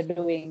what we are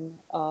doing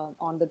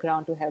on the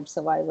ground to help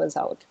survivors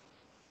out.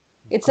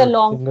 It's a Good.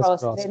 long Fingers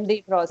process, crossed. lengthy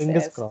Fingers process.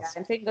 Yeah, crossed.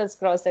 and fingers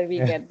crossed that we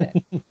Yeah. get there.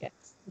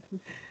 Yes.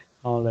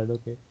 All right.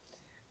 Okay.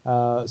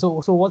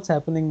 So what's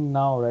happening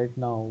now, right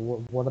now?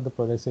 What are the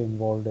projects you're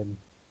involved in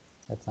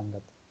at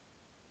Sangath?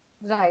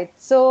 Right.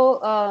 So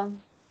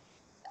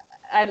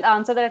I'll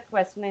answer that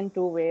question in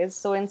two ways.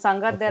 So in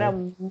Sangat, there Okay.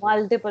 are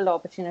multiple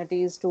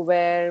opportunities to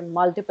wear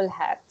multiple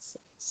hats.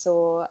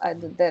 So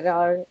there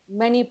are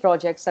many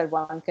projects that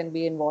one can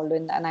be involved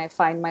in, and I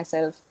find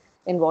myself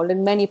involved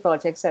in many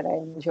projects that I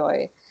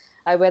enjoy.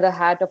 I wear the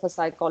hat of a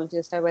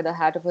psychologist, I wear the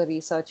hat of a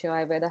researcher,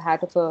 I wear the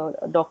hat of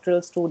a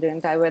doctoral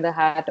student, I wear the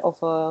hat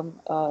of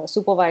a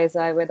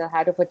supervisor, I wear the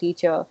hat of a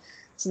teacher.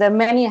 So there are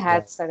many Wow.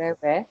 hats that I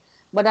wear.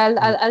 But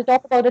I'll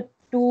talk about the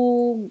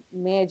two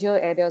major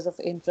areas of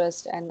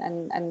interest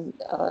and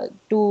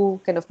two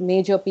kind of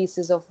major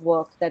pieces of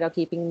work that are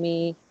keeping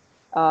me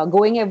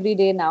going every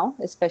day now,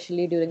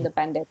 especially during the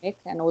pandemic,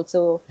 and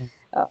also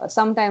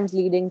sometimes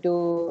leading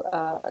to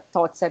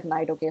thoughts at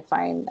night. Okay,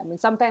 fine. I mean,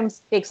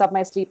 sometimes takes up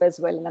my sleep as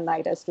well in the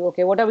night as to,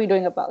 okay, what are we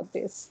doing about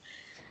this?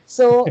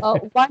 So,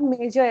 one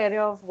major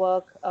area of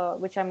work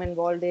which I'm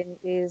involved in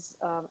is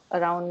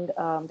around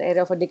the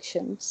area of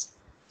addictions.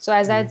 So,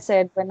 as I Mm. had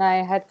said, when I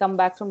had come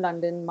back from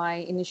London, my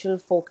initial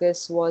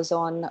focus was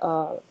on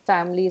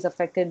families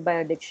affected by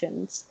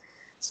addictions.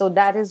 So,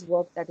 that is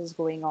work that is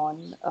going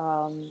on.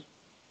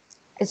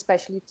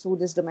 Especially through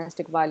this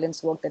domestic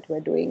violence work that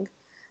we're doing.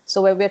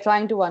 So, where we're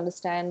trying to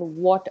understand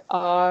what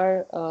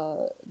are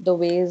the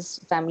ways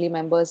family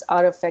members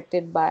are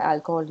affected by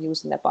alcohol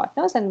use in their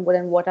partners, and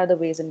what are the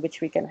ways in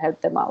which we can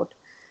help them out.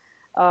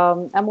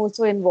 I'm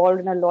also involved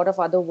in a lot of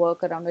other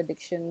work around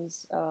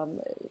addictions,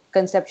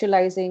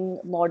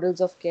 conceptualizing models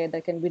of care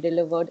that can be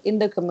delivered in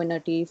the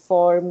community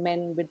for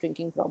men with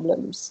drinking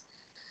problems.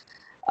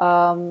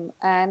 And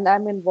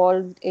I'm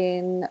involved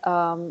in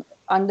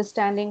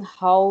understanding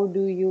how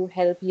do you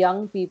help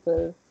young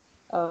people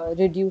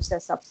reduce their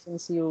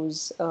substance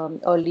use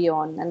early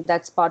on, and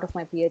that's part of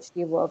my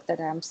PhD work that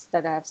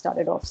I have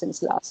started off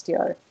since last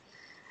year.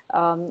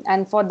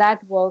 And for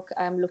that work,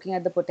 I'm looking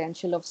at the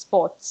potential of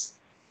sports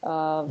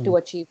Mm. to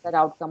achieve that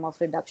outcome of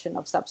reduction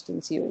of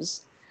substance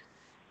use.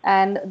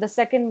 And the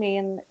second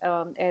main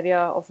area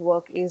of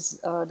work is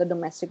the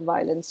domestic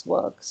violence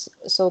works.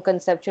 So,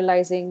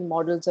 conceptualizing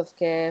models of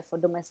care for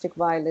domestic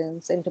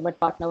violence, intimate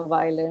partner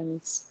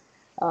violence,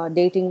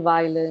 dating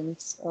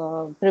violence,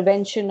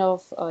 prevention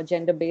of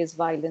gender based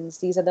violence.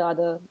 These are the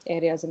other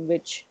areas in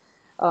which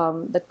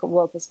the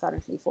work is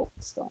currently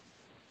focused on.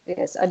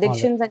 Yes, All right.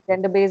 addictions and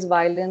gender based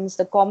violence,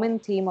 the common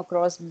theme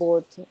across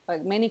both,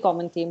 many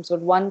common themes, but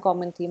one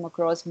common theme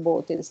across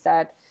both is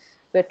that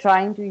we're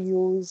trying to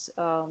use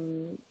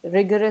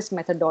rigorous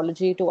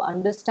methodology to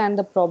understand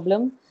the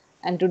problem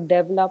and to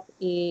develop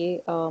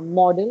a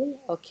model,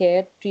 a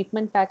care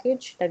treatment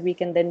package that we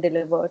can then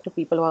deliver to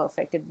people who are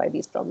affected by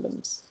these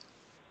problems.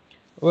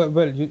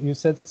 Well, you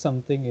said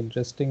something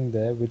interesting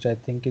there, which I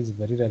think is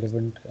very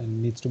relevant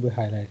and needs to be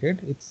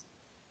highlighted.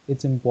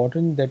 It's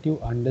important that you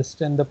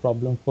understand the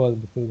problem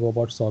first before you go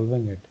about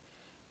solving it.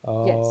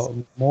 Yes,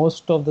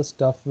 Most of the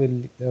stuff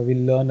we'll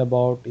learn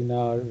about in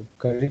our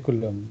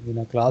curriculum, in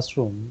our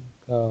classroom,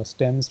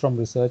 stems from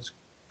research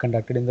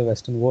conducted in the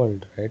Western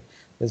world, right?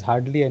 There's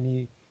hardly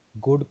any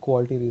good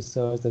quality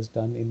research that's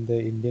done in the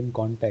Indian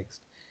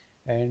context,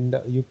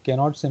 and you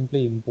cannot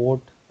simply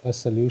import a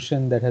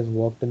solution that has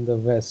worked in the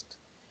West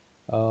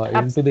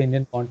into the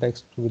Indian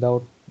context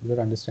without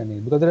understanding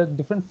it, because there are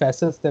different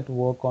facets that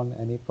work on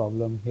any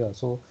problem here.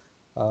 So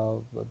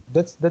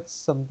that's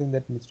something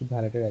that needs to be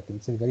highlighted. I think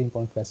it's a very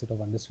important facet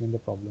of understanding the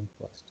problem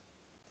first.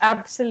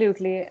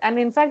 absolutely. And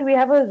in fact, we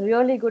have a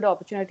really good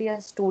opportunity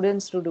as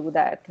students to do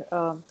that.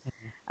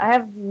 I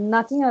have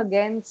nothing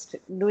against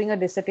doing a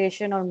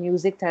dissertation on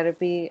music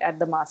therapy at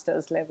the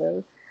master's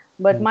level.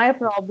 But Mm. my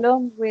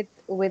problem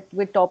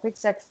with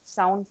topics that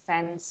sound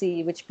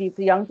fancy, which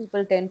young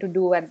people tend to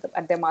do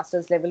at their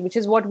master's level, which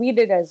is what we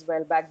did as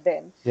well back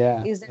then,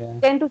 Yeah, is that yeah.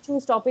 we tend to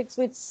choose topics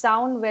which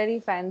sound very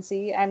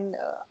fancy and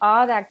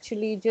are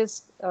actually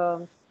just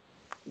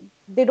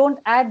they don't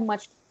add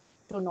much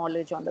to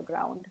knowledge on the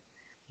ground.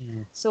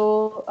 Mm. So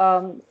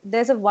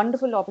there's a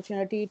wonderful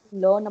opportunity to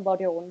learn about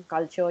your own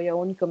culture, your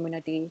own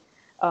community,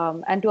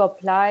 and to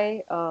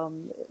apply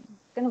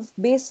kind of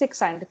basic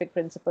scientific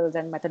principles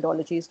and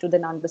methodologies to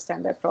then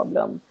understand that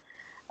problem.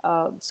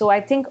 So I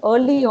think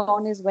early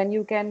on is when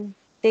you can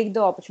take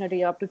the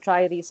opportunity up to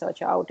try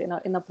research out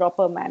in a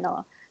proper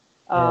manner.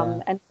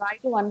 Yeah. and try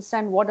to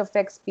understand what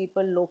affects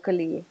people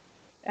locally,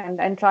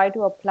 and try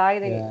to apply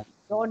Yeah.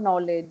 your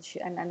knowledge,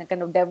 and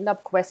kind of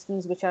develop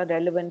questions which are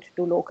relevant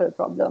to local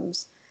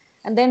problems,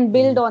 and then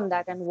build Mm. on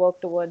that and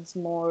work towards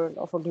more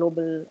of a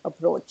global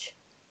approach.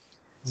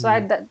 So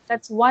Mm.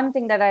 that's one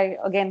thing that I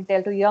again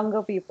tell to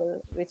younger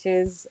people, which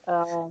is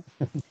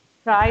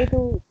try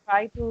to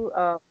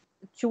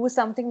choose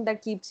something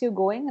that keeps you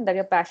going and that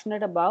you're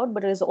passionate about,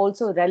 but is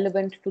also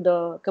relevant to the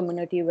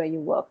community where you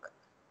work.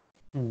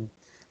 Hmm.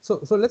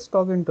 So let's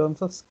talk in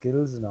terms of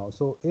skills now.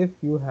 So if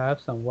you have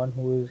someone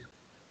who is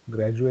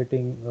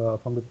graduating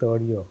from the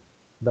third year,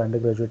 the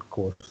undergraduate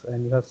course,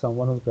 and you have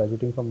someone who's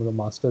graduating from the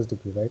master's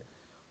degree, right?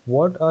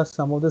 What are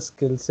some of the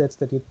skill sets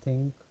that you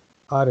think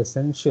are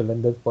essential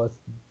and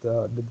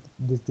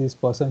this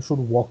person should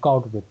walk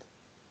out with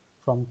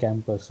from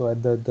campus? So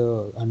at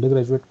the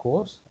undergraduate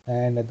course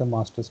and at the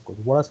master's course,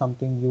 what are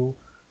something you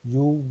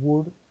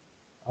would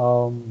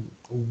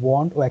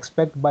want or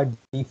expect by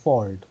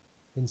default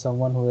in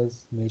someone who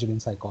has majored in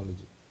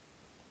psychology?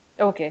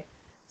 Okay.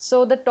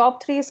 So the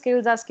top three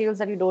skills are skills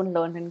that you don't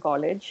learn in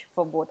college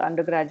for both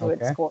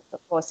undergraduate Okay.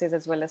 courses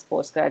as well as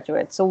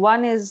postgraduate. So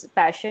one is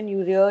passion.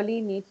 You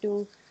really need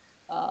to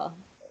uh,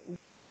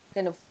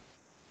 kind of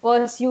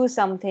pursue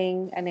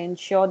something and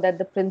ensure that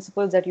the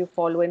principles that you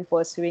follow in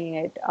pursuing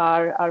it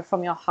are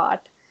from your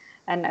heart,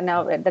 and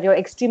that you're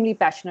extremely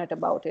passionate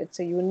about it.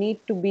 So you need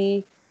to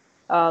be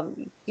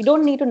you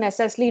don't need to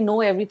necessarily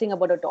know everything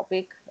about a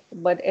topic,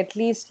 but at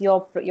least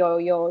your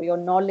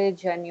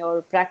knowledge and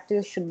your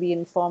practice should be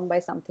informed by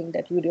something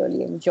that you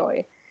really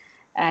enjoy,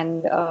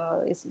 and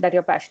is that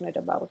you're passionate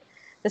about.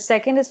 The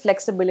second is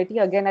flexibility.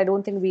 Again, I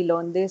don't think we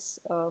learn this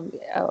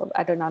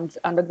at an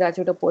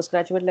undergraduate or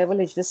postgraduate level.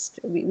 It's just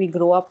we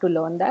grow up to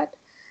learn that.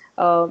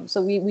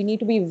 So we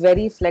need to be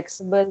very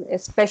flexible,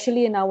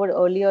 especially in our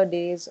earlier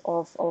days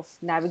of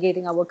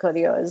navigating our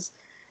careers,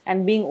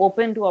 and being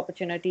open to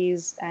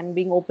opportunities, and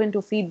being open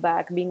to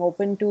feedback, being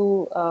open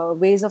to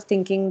ways of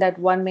thinking that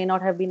one may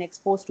not have been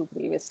exposed to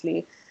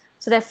previously.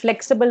 So that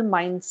flexible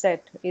mindset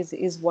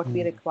is what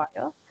we Mm.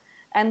 require.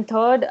 And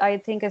third, I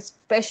think,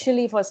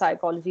 especially for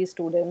psychology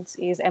students,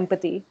 is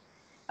empathy.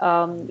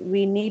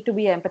 We need to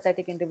be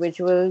empathetic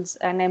individuals,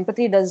 and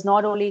empathy does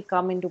not only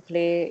come into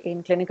play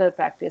in clinical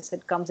practice,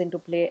 it comes into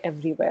play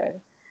everywhere.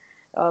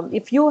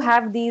 If you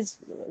have these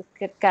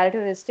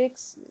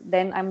characteristics,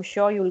 then I'm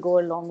sure you'll go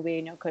a long way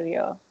in your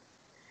career.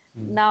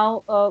 Mm.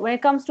 Now, when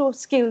it comes to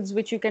skills,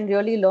 which you can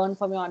really learn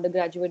from your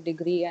undergraduate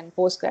degree and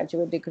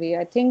postgraduate degree,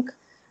 I think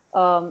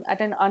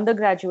at an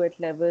undergraduate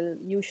level,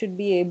 you should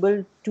be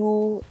able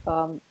to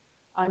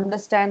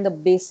understand the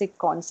basic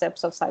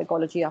concepts of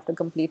psychology after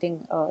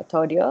completing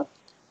third year.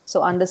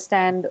 So,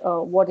 understand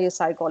what is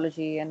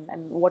psychology,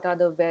 and what are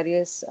the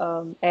various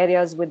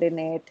areas within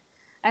it,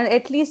 and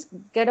at least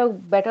get a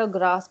better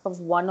grasp of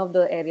one of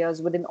the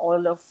areas within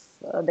all of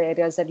the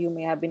areas that you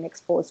may have been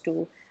exposed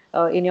to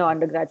in your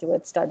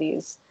undergraduate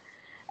studies.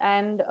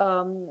 And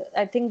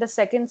I think the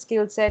second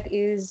skill set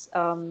is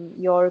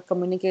your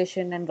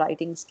communication and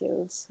writing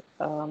skills.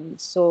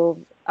 So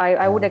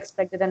I would Yeah.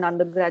 expect that an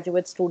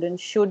undergraduate student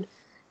should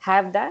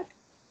have that,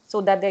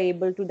 so that they're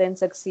able to then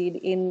succeed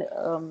in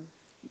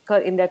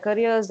their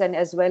careers, and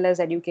as well as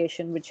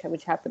education,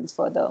 which happens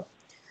further.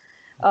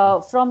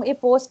 From a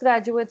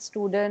postgraduate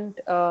student,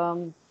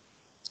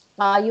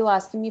 are you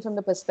asking me from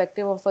the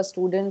perspective of a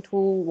student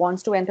who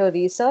wants to enter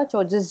research,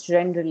 or just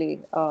generally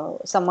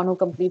someone who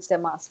completes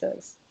their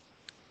master's?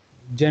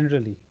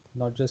 Generally,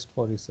 not just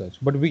for research,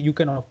 but you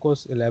can of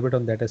course elaborate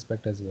on that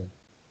aspect as well.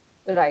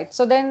 Right.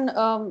 So then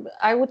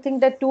I would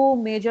think that two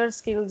major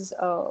skills,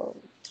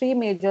 three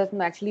major,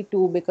 actually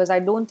two, because I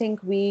don't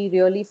think we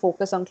really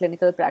focus on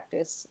clinical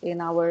practice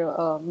in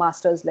our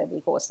master's level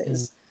Mm.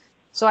 courses.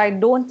 So I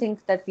don't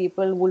think that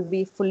people will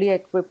be fully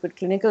equipped with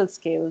clinical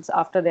skills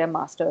after their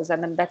masters,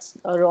 and then that's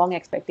a wrong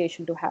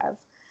expectation to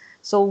have.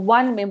 So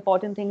one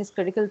important thing is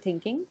critical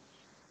thinking.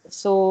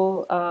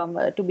 So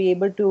to be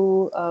able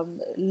to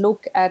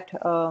look at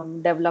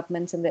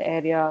developments in the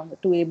area,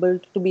 to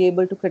be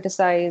able to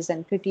criticize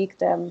and critique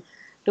them,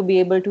 to be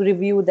able to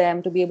review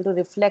them, to be able to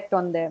reflect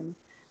on them,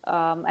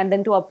 and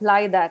then to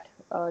apply that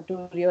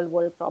to real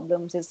world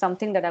problems, is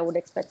something that I would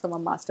expect from a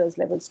master's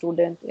level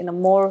student in a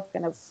more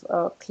kind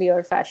of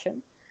clear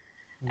fashion.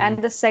 Mm.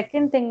 And the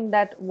second thing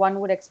that one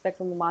would expect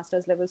from a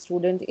master's level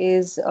student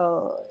is,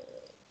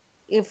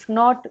 if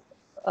not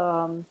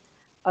um,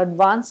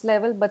 advanced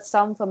level, but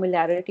some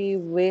familiarity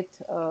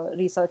with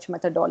research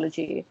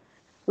methodology,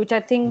 which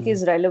I think Mm.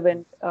 is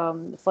relevant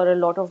for a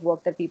lot of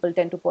work that people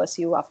tend to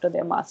pursue after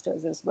their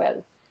masters as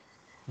well.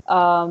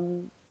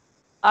 Um,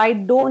 I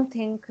don't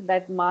think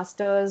that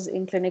masters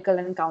in clinical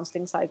and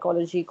counseling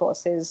psychology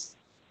courses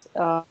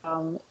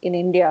in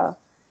India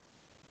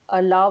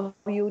allow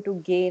you to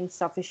gain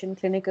sufficient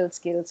clinical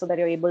skills so that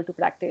you're able to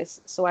practice.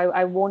 So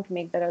I won't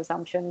make that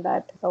assumption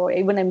that, or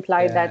even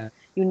imply that Yeah.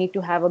 you need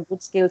to have a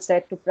good skill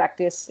set to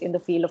practice in the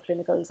field of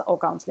clinical or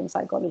counseling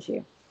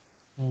psychology.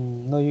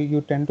 Mm. No,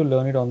 you tend to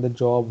learn it on the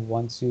job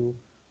once you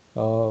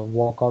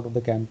walk out of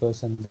the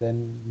campus, and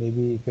then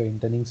maybe if you're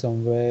interning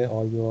somewhere,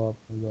 or your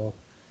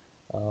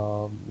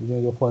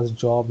first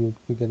job, you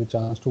get a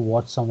chance to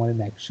watch someone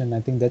in action.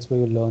 I think that's where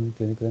you learn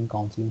clinical and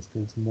counseling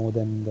skills more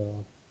than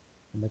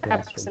in the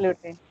classroom.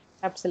 Absolutely.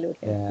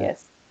 Absolutely. Yeah.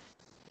 Yes.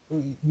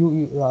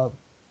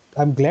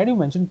 I'm glad you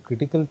mentioned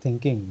critical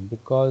thinking,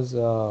 because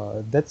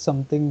that's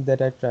something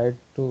that I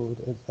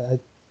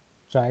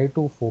try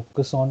to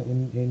focus on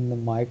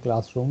in my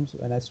classrooms,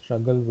 and I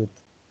struggle with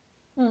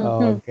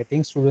Mm-hmm.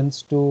 getting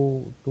students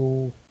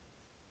to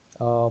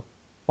uh,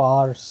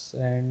 parse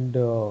and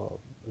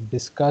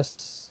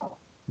discuss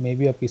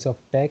maybe a piece of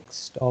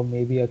text or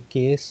maybe a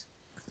case,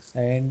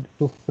 and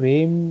to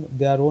frame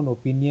their own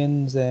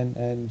opinions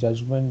and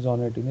judgments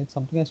on it. And it's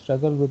something I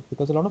struggle with,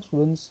 because a lot of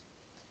students,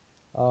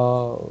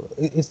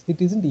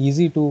 it isn't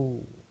easy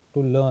to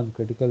learn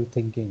critical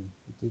thinking.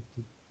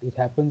 It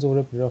happens over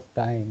a period of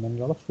time, and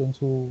a lot of students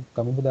who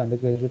come in for the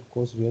undergraduate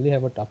course really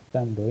have a tough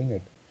time doing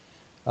it.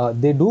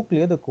 They do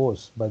clear the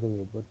course, by the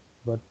way,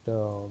 but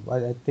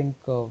I think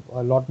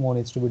a lot more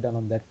needs to be done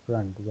on that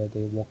front, where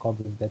they walk out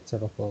with that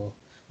sort of a.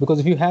 Because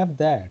if you have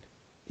that,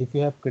 if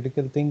you have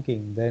critical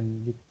thinking,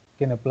 then you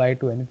can apply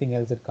it to anything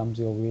else that comes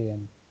your way,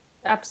 and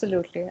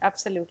Absolutely,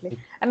 absolutely. it,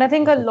 And I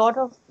think it a gets. lot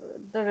of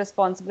the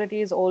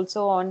responsibility is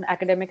also on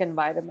academic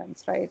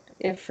environments, right?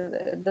 If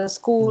the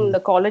school, Mm, the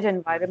college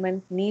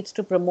environment needs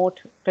to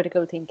promote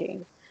critical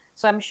thinking.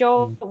 So I'm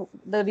sure mm,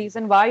 the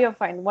reason why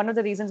one of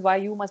the reasons why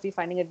you must be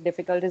finding it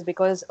difficult is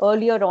because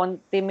earlier on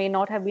they may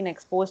not have been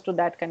exposed to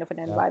that kind of an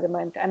yeah,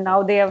 environment, and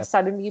now they have yeah,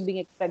 suddenly being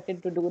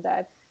expected to do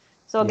that.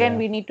 So again, yeah,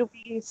 we need to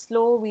be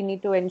slow. We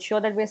need to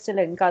ensure that we're still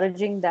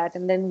encouraging that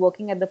and then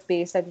working at the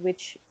pace at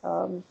which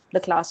the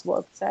class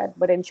works at,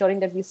 but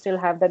ensuring that we still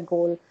have that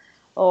goal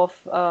of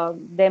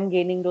them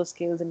gaining those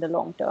skills in the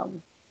long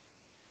term.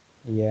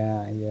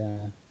 yeah,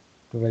 yeah.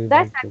 Very, very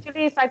That's true.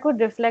 actually, if I could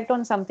reflect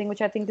on something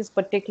which I think is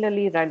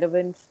particularly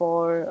relevant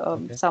for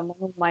Okay. someone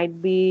who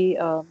might be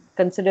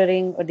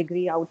considering a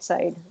degree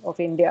outside of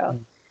India.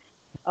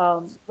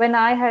 Mm, When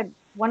I had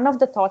one of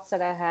the thoughts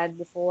that I had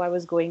before I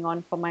was going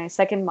on for my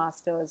second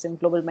master's in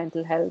global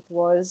mental health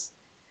was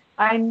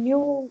I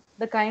knew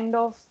the kind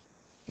of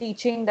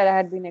teaching that I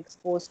had been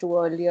exposed to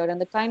earlier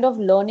and the kind of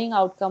learning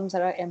outcomes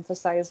that are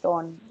emphasized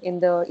on in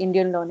the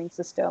Indian learning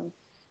system.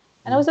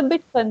 And I mm, was a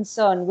bit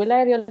concerned, will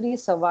I really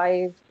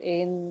survive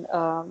in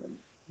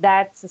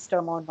that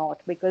system or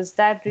not? Because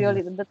that mm,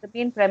 really, the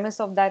main premise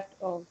of that,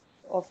 of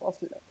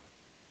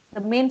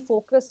the main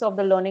focus of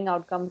the learning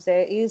outcomes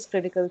there is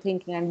critical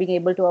thinking and being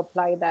able to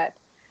apply that.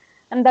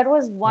 And that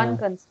was one yeah.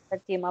 concern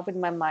that came up in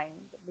my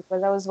mind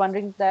because I was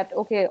wondering that,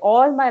 okay,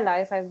 all my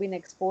life I've been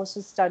exposed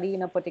to study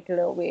in a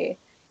particular way.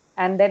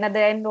 And then at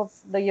the end of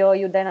the year,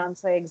 you then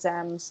answer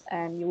exams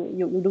and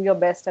you do your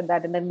best at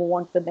that and then move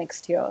on to the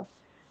next year.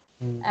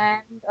 Mm,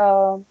 And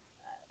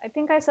I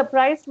think I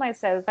surprised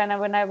myself. And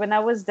when I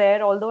was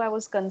there, although I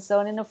was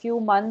concerned, in a few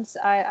months,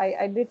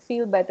 I did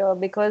feel better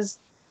because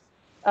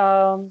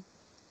um,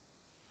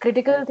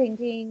 critical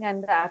thinking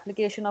and the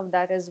application of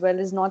that as well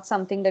is not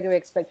something that you're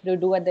expected to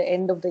do at the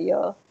end of the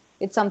year.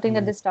 It's something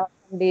that mm, they start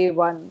from day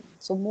one.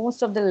 So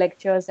most of the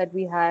lectures that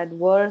we had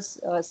were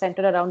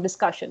centered around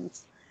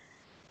discussions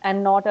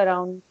and not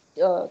around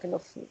kind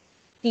of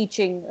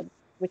teaching,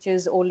 which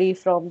is only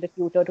from the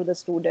tutor to the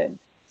student.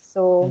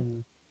 So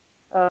mm,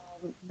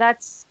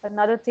 that's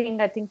another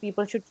thing I think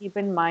people should keep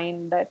in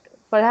mind that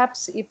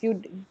perhaps if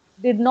you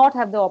did not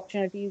have the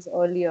opportunities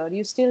earlier,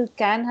 you still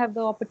can have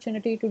the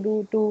opportunity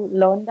to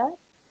learn that.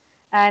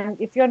 And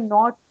if you're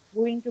not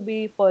going to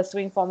be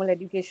pursuing formal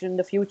education in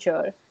the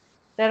future,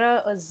 there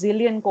are a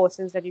zillion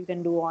courses that you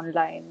can do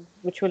online,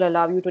 which will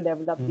allow you to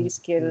develop mm, these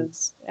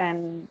skills,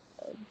 and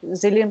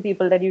zillion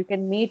people that you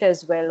can meet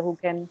as well who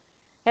can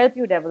help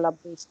you develop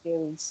those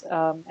skills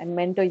and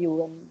mentor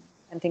you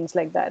and things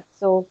like that.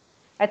 So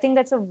I think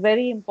that's a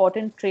very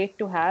important trait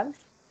to have,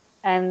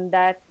 and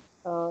that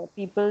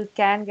people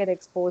can get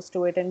exposed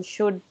to it and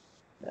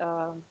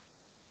uh,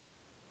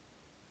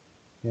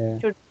 yeah.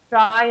 should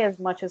try as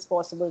much as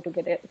possible to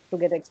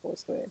get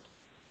exposed to it.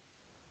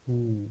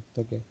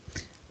 Okay.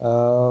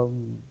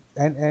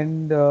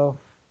 And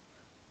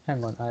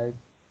hang on, I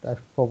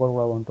forgot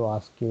what I want to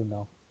ask you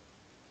now.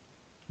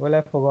 Well,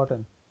 I've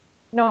forgotten.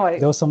 No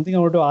There was worries. something I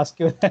wanted to ask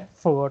you and I've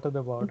forgotten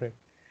about it.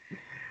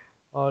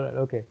 All right,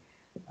 okay.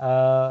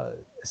 Uh,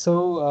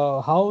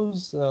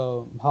 how's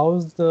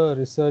the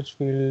research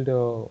field,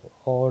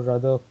 or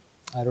rather,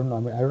 I don't know. I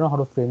mean, I don't know how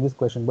to frame this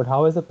question, but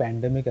how has the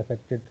pandemic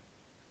affected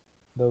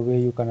the way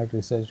you conduct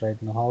research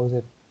right now? How is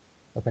it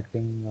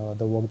affecting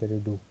the work that you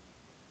do?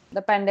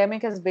 The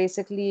pandemic has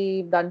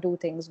basically done two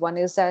things. One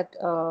is that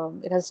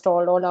it has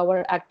stalled all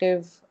our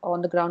active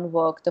on the ground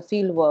work, the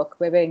field work,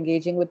 where we're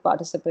engaging with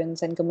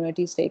participants and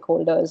community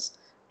stakeholders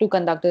to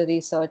conduct the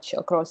research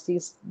across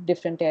these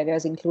different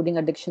areas, including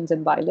addictions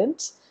and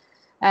violence.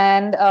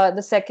 And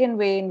the second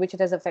way in which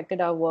it has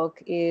affected our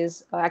work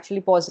is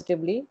actually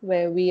positively,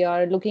 where we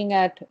are looking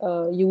at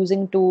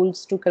using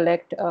tools to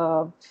collect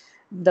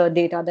the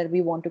data that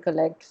we want to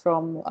collect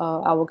from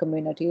our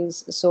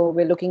communities. So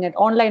we're looking at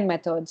online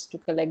methods to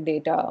collect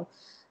data.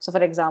 So,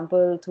 for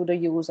example, through the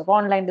use of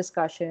online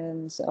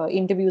discussions,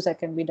 interviews that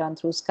can be done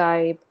through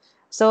Skype,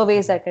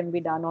 surveys that can be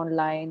done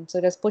online. So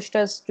it has pushed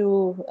us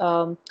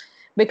to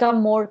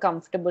become more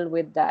comfortable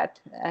with that,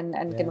 and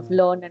kind of Yeah.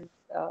 learn and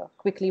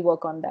quickly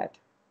work on that.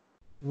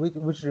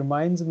 Which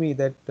reminds me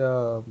that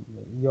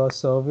your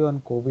survey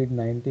on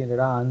COVID-19,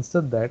 that I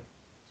answered that,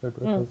 so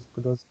Mm.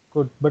 it was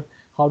good. But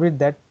how did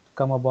that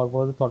come about?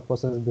 What was the thought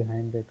process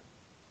behind it?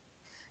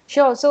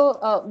 Sure. So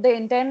the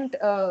intent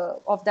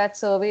of that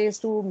survey is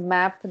to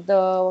map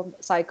the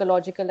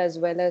psychological as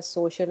well as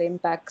social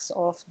impacts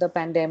of the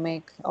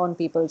pandemic on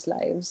people's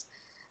lives.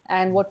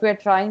 And Mm, what we're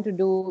trying to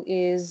do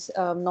is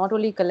not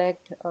only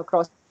collect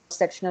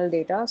cross-sectional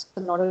data,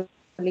 so not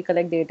only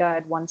collect data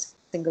at one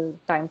single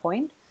time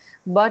point,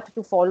 but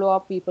to follow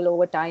up people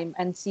over time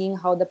and seeing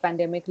how the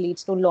pandemic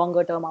leads to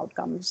longer-term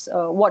outcomes.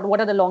 What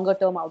are the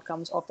longer-term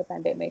outcomes of the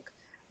pandemic,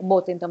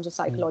 both in terms of mm,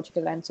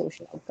 psychological and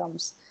social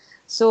outcomes?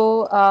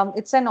 So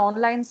it's an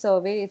online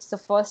survey. It's the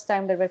first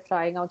time that we're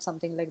trying out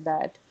something like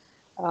that.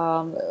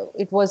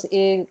 It was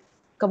a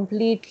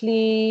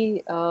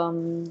completely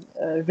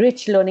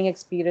rich learning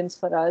experience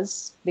for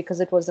us because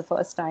it was the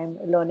first time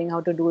learning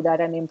how to do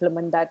that and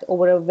implement that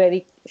over a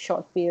very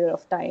short period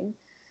of time.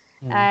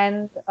 mm,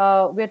 And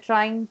we're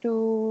trying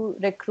to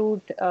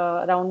recruit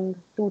around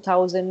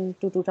 2,000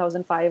 to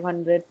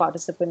 2,500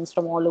 participants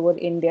from all over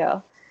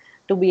India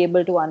to be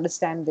able to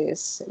understand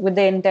this, with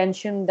the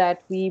intention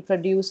that we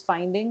produce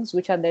findings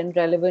which are then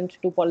relevant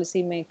to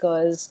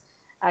policymakers,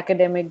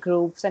 academic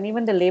groups, and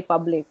even the lay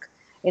public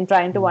in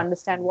trying to mm,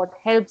 understand what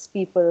helps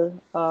people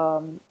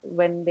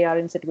when they are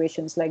in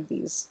situations like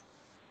these.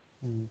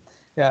 mm.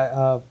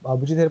 Yeah,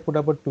 Abhijit had put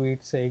up a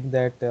tweet saying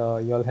that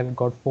you all had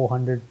got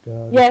 400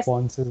 Yes,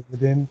 responses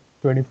within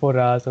 24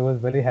 hours. I was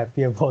very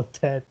happy about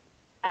that.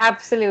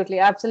 absolutely,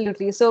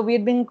 absolutely. So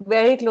we'd been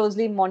very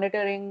closely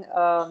monitoring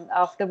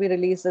after we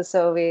released the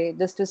survey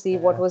just to see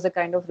what Yeah. was the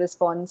kind of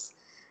response.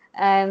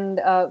 And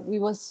we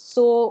were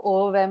so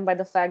overwhelmed by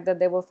the fact that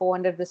there were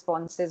 400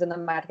 responses in a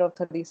matter of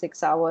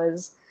 36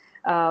 hours.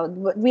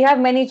 We have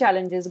many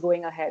challenges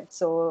going ahead.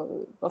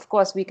 So, of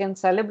course, we can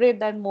celebrate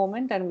that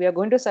moment, and we are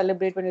going to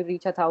celebrate when we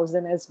reach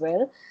 1,000 as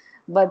well.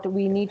 But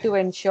we need to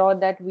ensure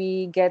that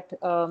we get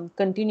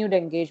continued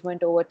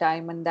engagement over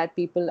time and that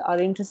people are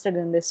interested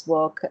in this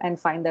work and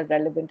find that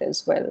relevant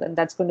as well. And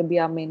that's going to be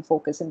our main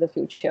focus in the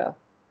future.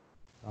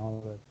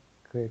 All right.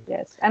 Great.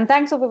 Yes. And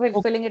thanks for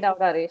Okay. filling it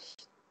out, Arish.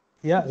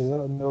 Yeah,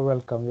 you're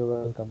welcome. You're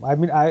welcome. I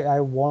mean, I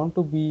want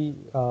to be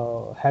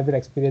have an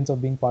experience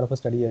of being part of a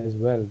study as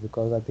well,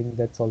 because I think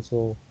that's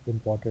also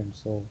important.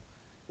 So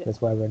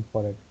that's why I went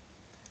for it.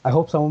 I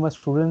hope some of my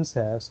students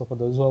have. So for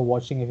those who are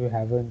watching, if you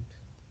haven't,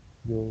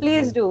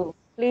 Please you do.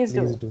 Please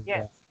please do. do.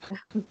 Yes.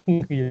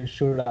 Yeah, you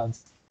should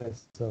answer that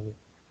survey.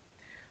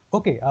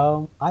 Okay.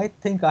 I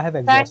think I have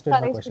exhausted Thanks, my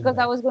Harish, question because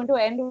bank. I was going to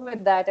end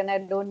with that and I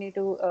don't need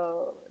to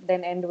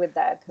then end with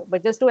that.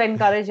 But just to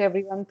encourage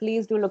everyone,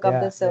 please do look up Yeah,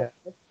 this yeah.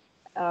 survey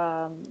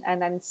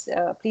and then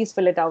please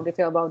fill it out if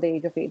you're above the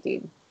age of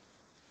 18.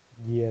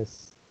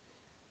 Yes.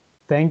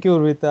 Thank you,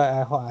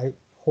 Urvita. I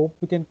hope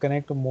we can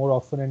connect more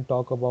often and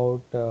talk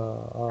about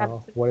what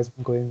Absolutely. has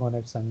been going on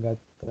at Sangath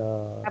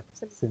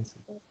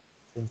Absolutely.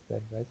 since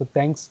then, right? So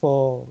thanks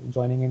for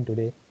joining in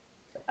today.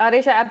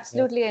 Arish, I Yeah.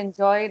 absolutely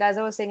enjoyed. As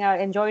I was saying, I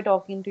enjoyed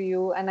talking to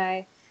you, and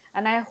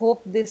I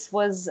hope this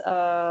was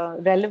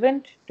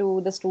relevant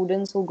to the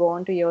students who go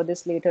on to hear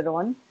this later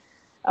on.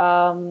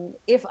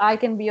 If I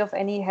can be of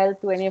any help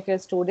to any of your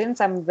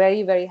students, I'm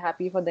very, very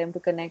happy for them to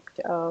connect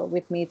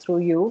with me through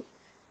you.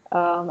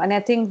 And I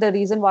think the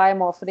reason why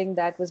I'm offering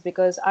that was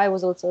because I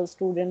was also a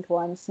student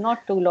once,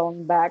 not too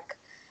long back.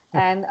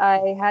 And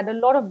I had a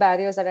lot of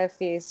barriers that I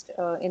faced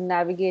in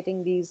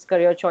navigating these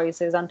career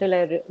choices until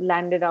I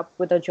landed up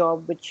with a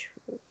job which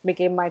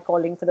became my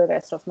calling for the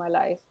rest of my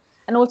life.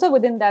 And also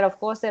within that, of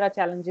course, there are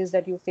challenges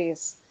that you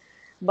face.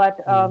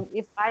 But Mm.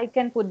 if I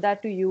can put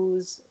that to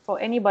use for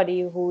anybody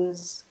who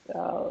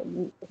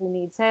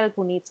needs help,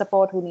 who needs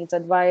support, who needs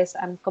advice,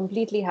 I'm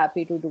completely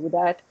happy to do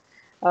that.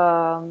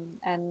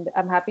 And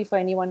I'm happy for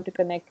anyone to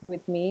connect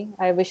with me.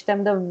 I wish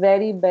them the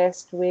very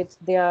best with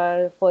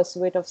their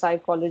pursuit of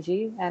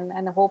psychology, and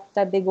I hope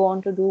that they go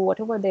on to do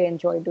whatever they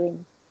enjoy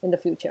doing in the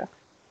future.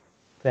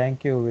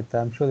 Thank you,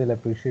 Urvita. I'm sure they'll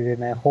appreciate it,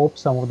 and I hope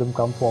some of them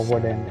come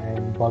forward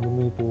and bug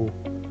me to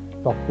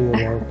talk to you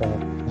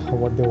about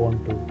what they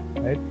want to,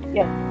 right?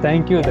 Yes,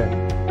 Thank you yes.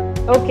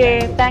 then.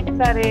 Okay, Thank you.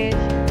 thanks,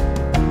 Arish.